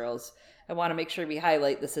cape swirls. I want to make sure we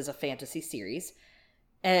highlight this is a fantasy series.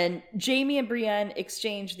 And Jaime and Brienne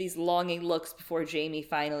exchange these longing looks before Jaime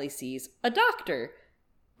finally sees a doctor.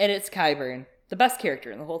 And it's Qyburn, the best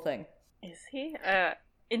character in the whole thing. Is he?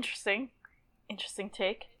 Interesting. Interesting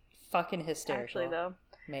take. Fucking hysterical. Actually, though.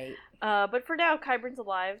 Mate. But for now, Qyburn's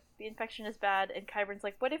alive. The infection is bad, and Qyburn's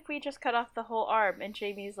like, "What if we just cut off the whole arm?" And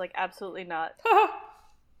Jaime's like, "Absolutely not.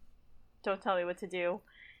 Don't tell me what to do."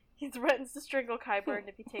 He threatens to strangle Qyburn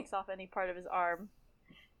if he takes off any part of his arm.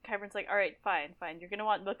 Qyburn's like, alright, fine. You're gonna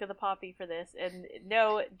want Milk of the Poppy for this. And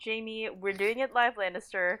no, Jaime, we're doing it live,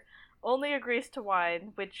 Lannister. Only agrees to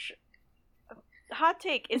wine, which... Hot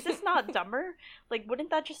take, is this not dumber? Like, wouldn't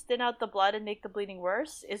that just thin out the blood and make the bleeding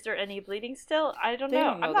worse? Is there any bleeding still? I don't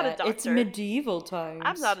know. I'm not a doctor. It's medieval times.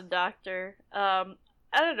 I'm not a doctor. I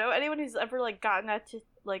don't know. Anyone who's ever, like, gotten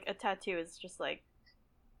a tattoo is just like,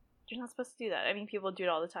 you're not supposed to do that. I mean, people do it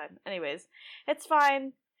all the time. Anyways, it's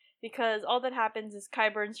fine, because all that happens is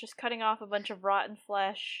Qyburn's just cutting off a bunch of rotten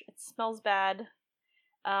flesh. It smells bad.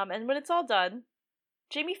 And when it's all done,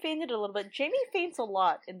 Jaime fainted a little bit. Jaime faints a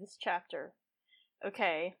lot in this chapter.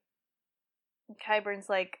 Okay. Qyburn's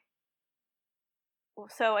like,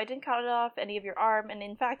 so I didn't cut off any of your arm, and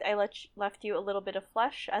in fact, I left you a little bit of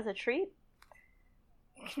flesh as a treat.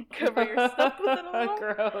 Cover your stomach with it a little.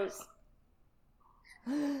 Gross.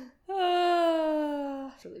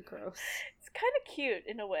 It's really gross. It's kind of cute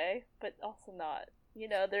in a way, but also not. You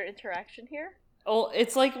know, their interaction here. Oh,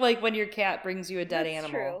 it's like when your cat brings you a dead animal.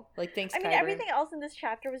 True. Like, thanks, I mean, Qyburn. everything else in this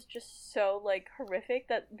chapter was just so, like, horrific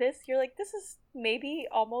that you're like, this is maybe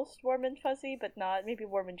almost warm and fuzzy, but not. Maybe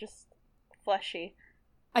warm and just fleshy.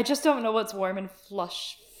 I just don't know what's warm and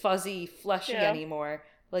fuzzy, fleshy anymore.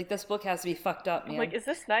 Like, this book has to be fucked up, man. I'm like, is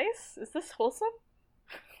this nice? Is this wholesome?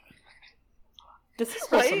 This is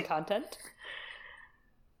wholesome content.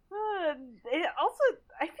 It also,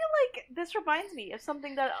 I feel like this reminds me of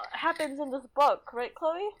something that happens in this book, right,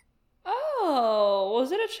 Chloe? Oh,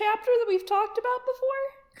 was it a chapter that we've talked about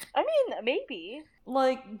before? I mean, maybe.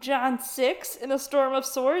 Like Jon 6 in A Storm of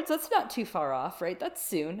Swords? That's not too far off, right? That's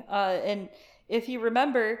soon. And if you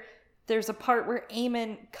remember, there's a part where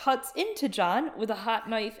Aemon cuts into Jon with a hot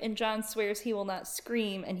knife, and Jon swears he will not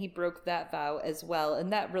scream, and he broke that vow as well.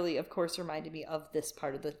 And that really, of course, reminded me of this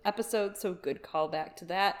part of the episode, so good callback to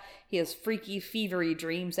that. He has freaky, fevery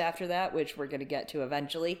dreams after that, which we're going to get to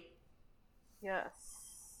eventually. Yes.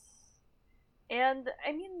 And,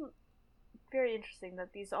 I mean, very interesting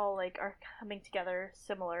that these all, like, are coming together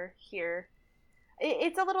similar here.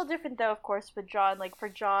 It's a little different, though, of course, with Jon. Like, for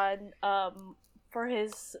Jon, for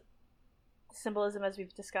his symbolism, as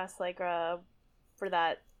we've discussed, like, for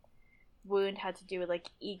that wound had to do with, like,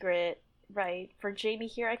 Ygritte, right? For Jaime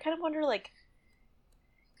here, I kind of wonder, like,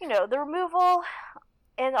 you know, the removal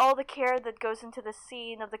and all the care that goes into the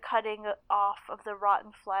scene of the cutting off of the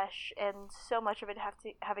rotten flesh, and so much of it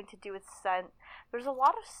having to do with scent. There's a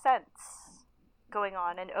lot of scents going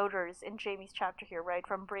on, and odors in Jaime's chapter here, right?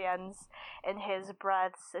 From Brienne's and his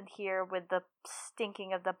breaths, and here with the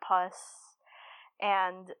stinking of the pus,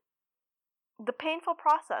 and the painful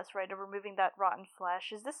process, right, of removing that rotten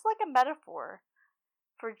flesh. Is this like a metaphor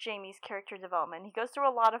for Jaime's character development? He goes through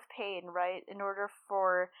a lot of pain, right, in order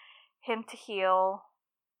for him to heal.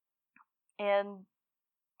 And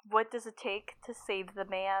what does it take to save the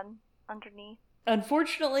man underneath?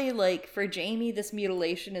 Unfortunately, like, for Jaime, this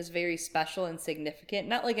mutilation is very special and significant.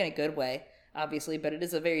 Not, like, in a good way, obviously, but it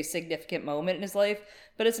is a very significant moment in his life.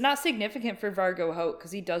 But it's not significant for Vargo Hoat,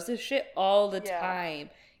 because he does this shit all the time.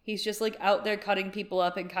 He's just, like, out there cutting people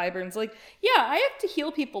up, and Qyburn's like, yeah, I have to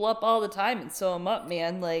heal people up all the time and sew them up,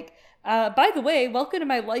 man. Like, by the way, welcome to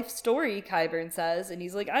my life story, Qyburn says. And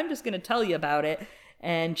he's like, I'm just gonna tell you about it.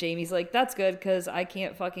 And Jaime's like, that's good, because I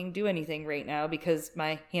can't fucking do anything right now because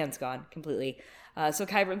my hand's gone completely. So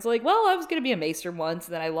Qyburn's like, well, I was going to be a maester once,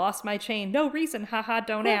 and then I lost my chain. No reason, haha,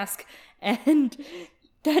 don't ask. And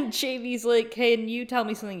then Jaime's like, can you tell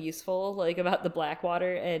me something useful, like, about the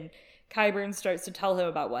Blackwater? And Qyburn starts to tell him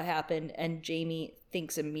about what happened, and Jaime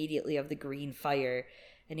thinks immediately of the green fire,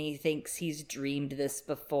 and he thinks he's dreamed this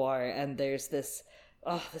before, and there's this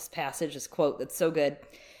passage, this quote that's so good.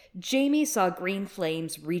 Jaime saw green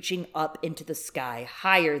flames reaching up into the sky,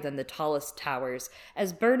 higher than the tallest towers,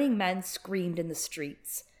 as burning men screamed in the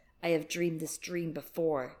streets. I have dreamed this dream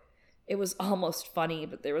before. It was almost funny,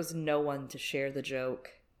 but there was no one to share the joke.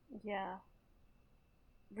 Yeah.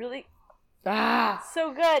 Really?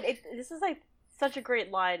 So good. This is, like, such a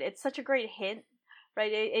great line. It's such a great hint,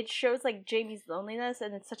 right? It shows, like, Jaime's loneliness,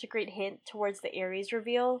 and it's such a great hint towards the Ares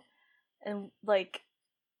reveal, and, like,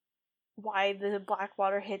 why the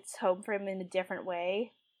Blackwater hits home for him in a different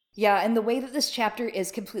way. Yeah, and the way that this chapter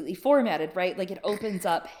is completely formatted, right? Like, it opens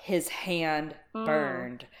up his hand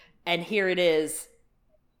burned, and here it is.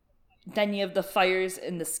 Then you have the fires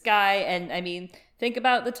in the sky, and, I mean, think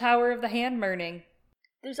about the Tower of the Hand burning.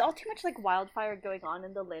 There's all too much, like, wildfire going on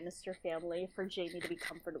in the Lannister family for Jaime to be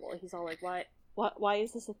comfortable. He's all like, why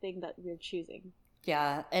is this a thing that we're choosing?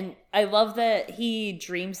 Yeah, and I love that he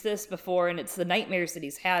dreams this before, and it's the nightmares that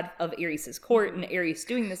he's had of Aerys' court, and Aerys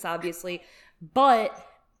doing this, obviously, but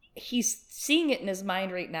he's seeing it in his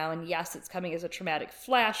mind right now, and yes, it's coming as a traumatic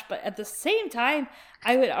flash, but at the same time,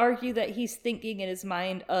 I would argue that he's thinking in his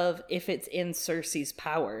mind of if it's in Cersei's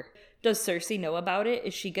power. Does Cersei know about it?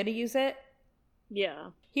 Is she gonna use it? Yeah.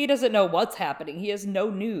 He doesn't know what's happening. He has no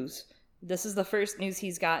news. This is the first news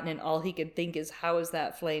he's gotten, and all he can think is, how is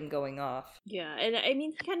that flame going off? Yeah, and I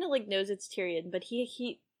mean, he kind of, like, knows it's Tyrion, but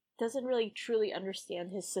he doesn't really truly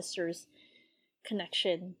understand his sister's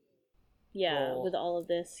connection, with all of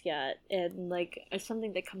this, and, like, it's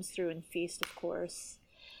something that comes through in Feast, of course.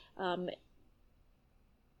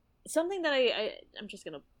 Something that I'm just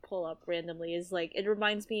gonna pull up randomly is, like, it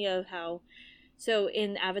reminds me of how, so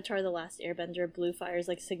in Avatar: The Last Airbender, blue fire is,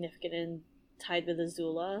 like, significant and tied with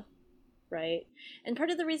Azula, right? And part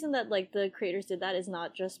of the reason that, like, the creators did that is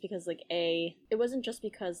not just because, like, it wasn't just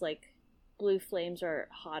because, like, blue flames are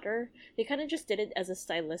hotter. They kind of just did it as a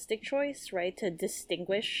stylistic choice, right? To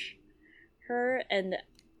distinguish her, and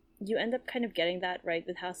you end up kind of getting that, right,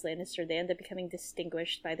 with House Lannister. They end up becoming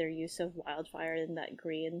distinguished by their use of wildfire and that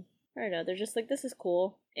green. I don't know, they're just like, this is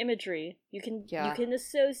cool. Imagery. You can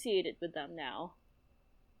associate it with them now.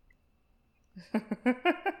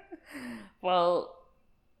 Well,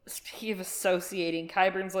 speaking of associating,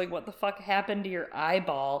 Qyburn's like, what the fuck happened to your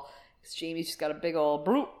eyeball? Because Jaime's just got a big old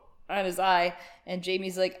broop on his eye, and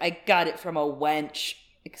Jaime's like, I got it from a wench.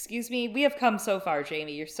 Excuse me? We have come so far,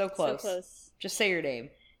 Jaime. You're so close. So close. Just say your name.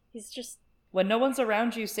 He's just... When no one's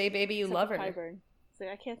around you, say baby you love her. Qyburn. It's like,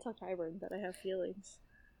 I can't tell Qyburn that I have feelings.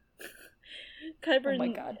 Qyburn, oh my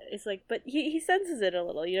God, is like, but he senses it a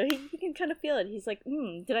little, you know, he can kind of feel it. He's like,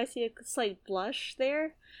 did I see a slight blush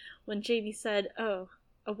there? When Jaime said, oh,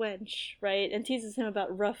 a wench, right? And teases him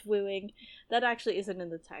about rough wooing. That actually isn't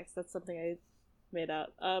in the text. That's something I made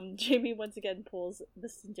up. Jaime once again pulls the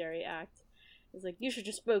Sindari act. He's like, you should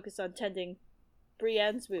just focus on tending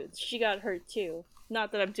Brienne's wounds. She got hurt too.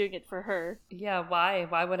 Not that I'm doing it for her. Yeah, why?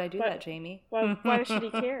 Why would I do that, Jaime? Why should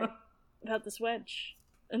he care about this wench?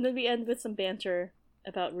 And then we end with some banter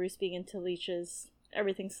about Roose being into leeches.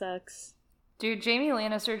 Everything sucks. Dude, Jaime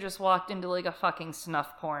Lannister just walked into, like, a fucking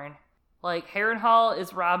snuff porn. Like, Harrenhal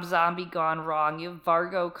is Rob Zombie gone wrong. You have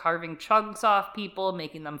Vargo carving chunks off people,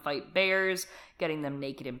 making them fight bears, getting them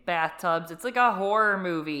naked in bathtubs. It's like a horror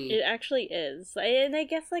movie. It actually is. And I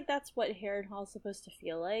guess, like, that's what Harrenhal's supposed to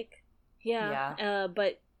feel like. Yeah.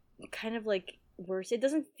 But kind of, like, worse. It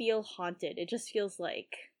doesn't feel haunted. It just feels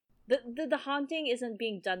like... The haunting isn't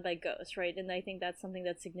being done by ghosts, right? And I think that's something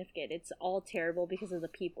that's significant. It's all terrible because of the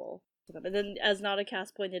people. But then, as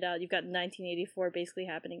Nauticast pointed out, you've got 1984 basically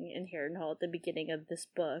happening in Harrenhal at the beginning of this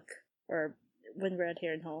book, or when we're at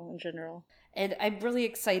Harrenhal in general. And I'm really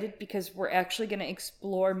excited because we're actually going to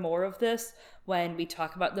explore more of this when we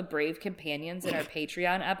talk about the Brave Companions in our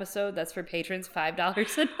Patreon episode. That's for patrons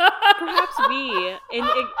 $5 and up.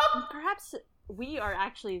 Perhaps we are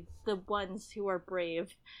actually the ones who are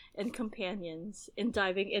brave and companions in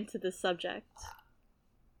diving into this subject.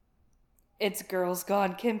 It's Girls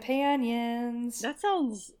Gone Companions. That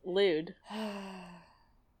sounds lewd.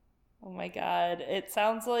 Oh my God. It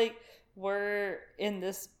sounds like we're in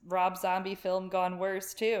this Rob Zombie film gone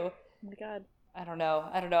worse, too. Oh my God. I don't know.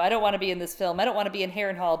 I don't want to be in this film. I don't want to be in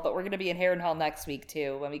Harrenhal, but we're going to be in Harrenhal next week,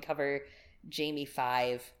 too, when we cover Jaime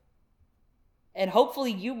 5. And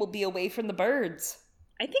hopefully you will be away from the birds.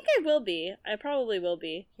 I think I will be. I probably will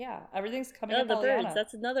be. Yeah, everything's coming up. The Birds.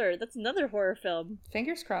 That's another horror film.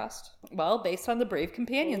 Fingers crossed. Well, based on The Brave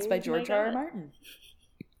Companions by George R.R. Martin.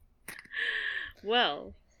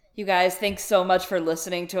 Well, you guys, thanks so much for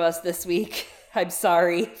listening to us this week. I'm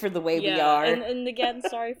sorry for the way we are. And again,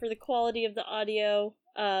 sorry for the quality of the audio.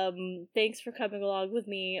 Thanks for coming along with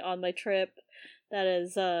me on my trip. That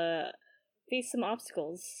is face some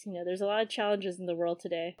obstacles. You know, there's a lot of challenges in the world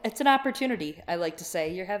today. It's an opportunity, I like to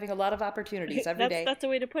say. You're having a lot of opportunities every day. That's a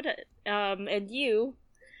way to put it. And you,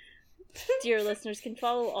 dear listeners, can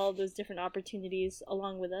follow all of those different opportunities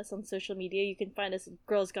along with us on social media. You can find us at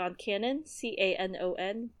Girls Gone Canon,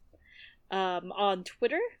 CANON, on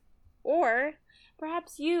Twitter. Or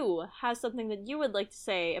perhaps you have something that you would like to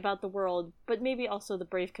say about the world, but maybe also the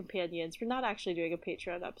Brave Companions. We're not actually doing a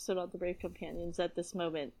Patreon episode on the Brave Companions at this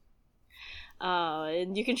moment.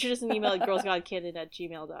 And you can shoot us an email at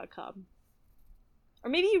girlsgonecanon@gmail.com. Or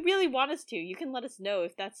maybe you really want us to. You can let us know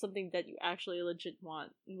if that's something that you actually legit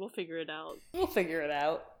want, and we'll figure it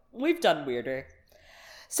out. We've done weirder.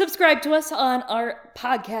 Subscribe to us on our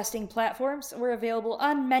podcasting platforms. We're available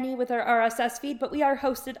on many with our RSS feed, but we are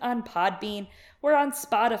hosted on Podbean. We're on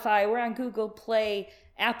Spotify. We're on Google Play,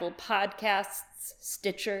 Apple Podcasts,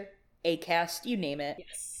 Stitcher, Acast, you name it.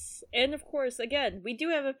 Yes. And of course, again, we do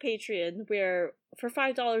have a Patreon where for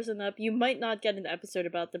 $5 and up, you might not get an episode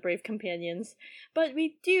about the Brave Companions, but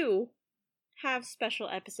we do have special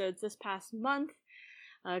episodes this past month.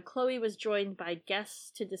 Chloe was joined by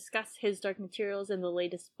guests to discuss His Dark Materials in the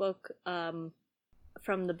latest book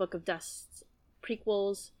from the Book of Dust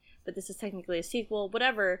prequels, but this is technically a sequel.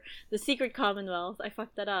 Whatever. The Secret Commonwealth. I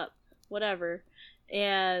fucked that up. Whatever.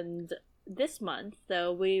 And this month,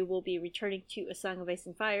 though, we will be returning to A Song of Ice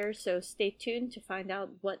and Fire, so stay tuned to find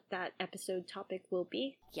out what that episode topic will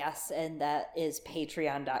be. Yes, and that is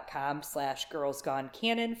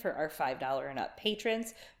patreon.com/girlsgonecanon for our $5 and up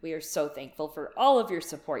patrons. We are so thankful for all of your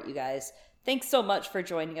support, you guys. Thanks so much for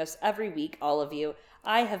joining us every week, all of you.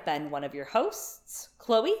 I have been one of your hosts,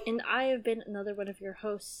 Chloe. And I have been another one of your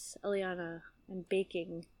hosts, Eliana. I'm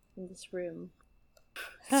baking in this room.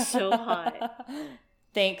 So hot.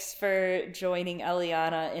 Thanks for joining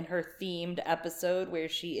Eliana in her themed episode where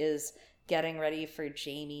she is getting ready for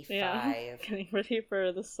Jamie 5. Yeah, getting ready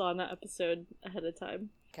for the sauna episode ahead of time.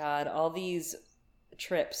 God, all these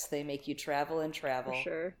trips, they make you travel and travel. For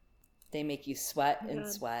sure. They make you sweat and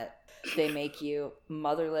sweat. They make you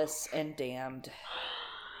motherless and damned.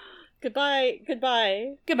 Goodbye.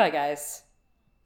 Goodbye, guys.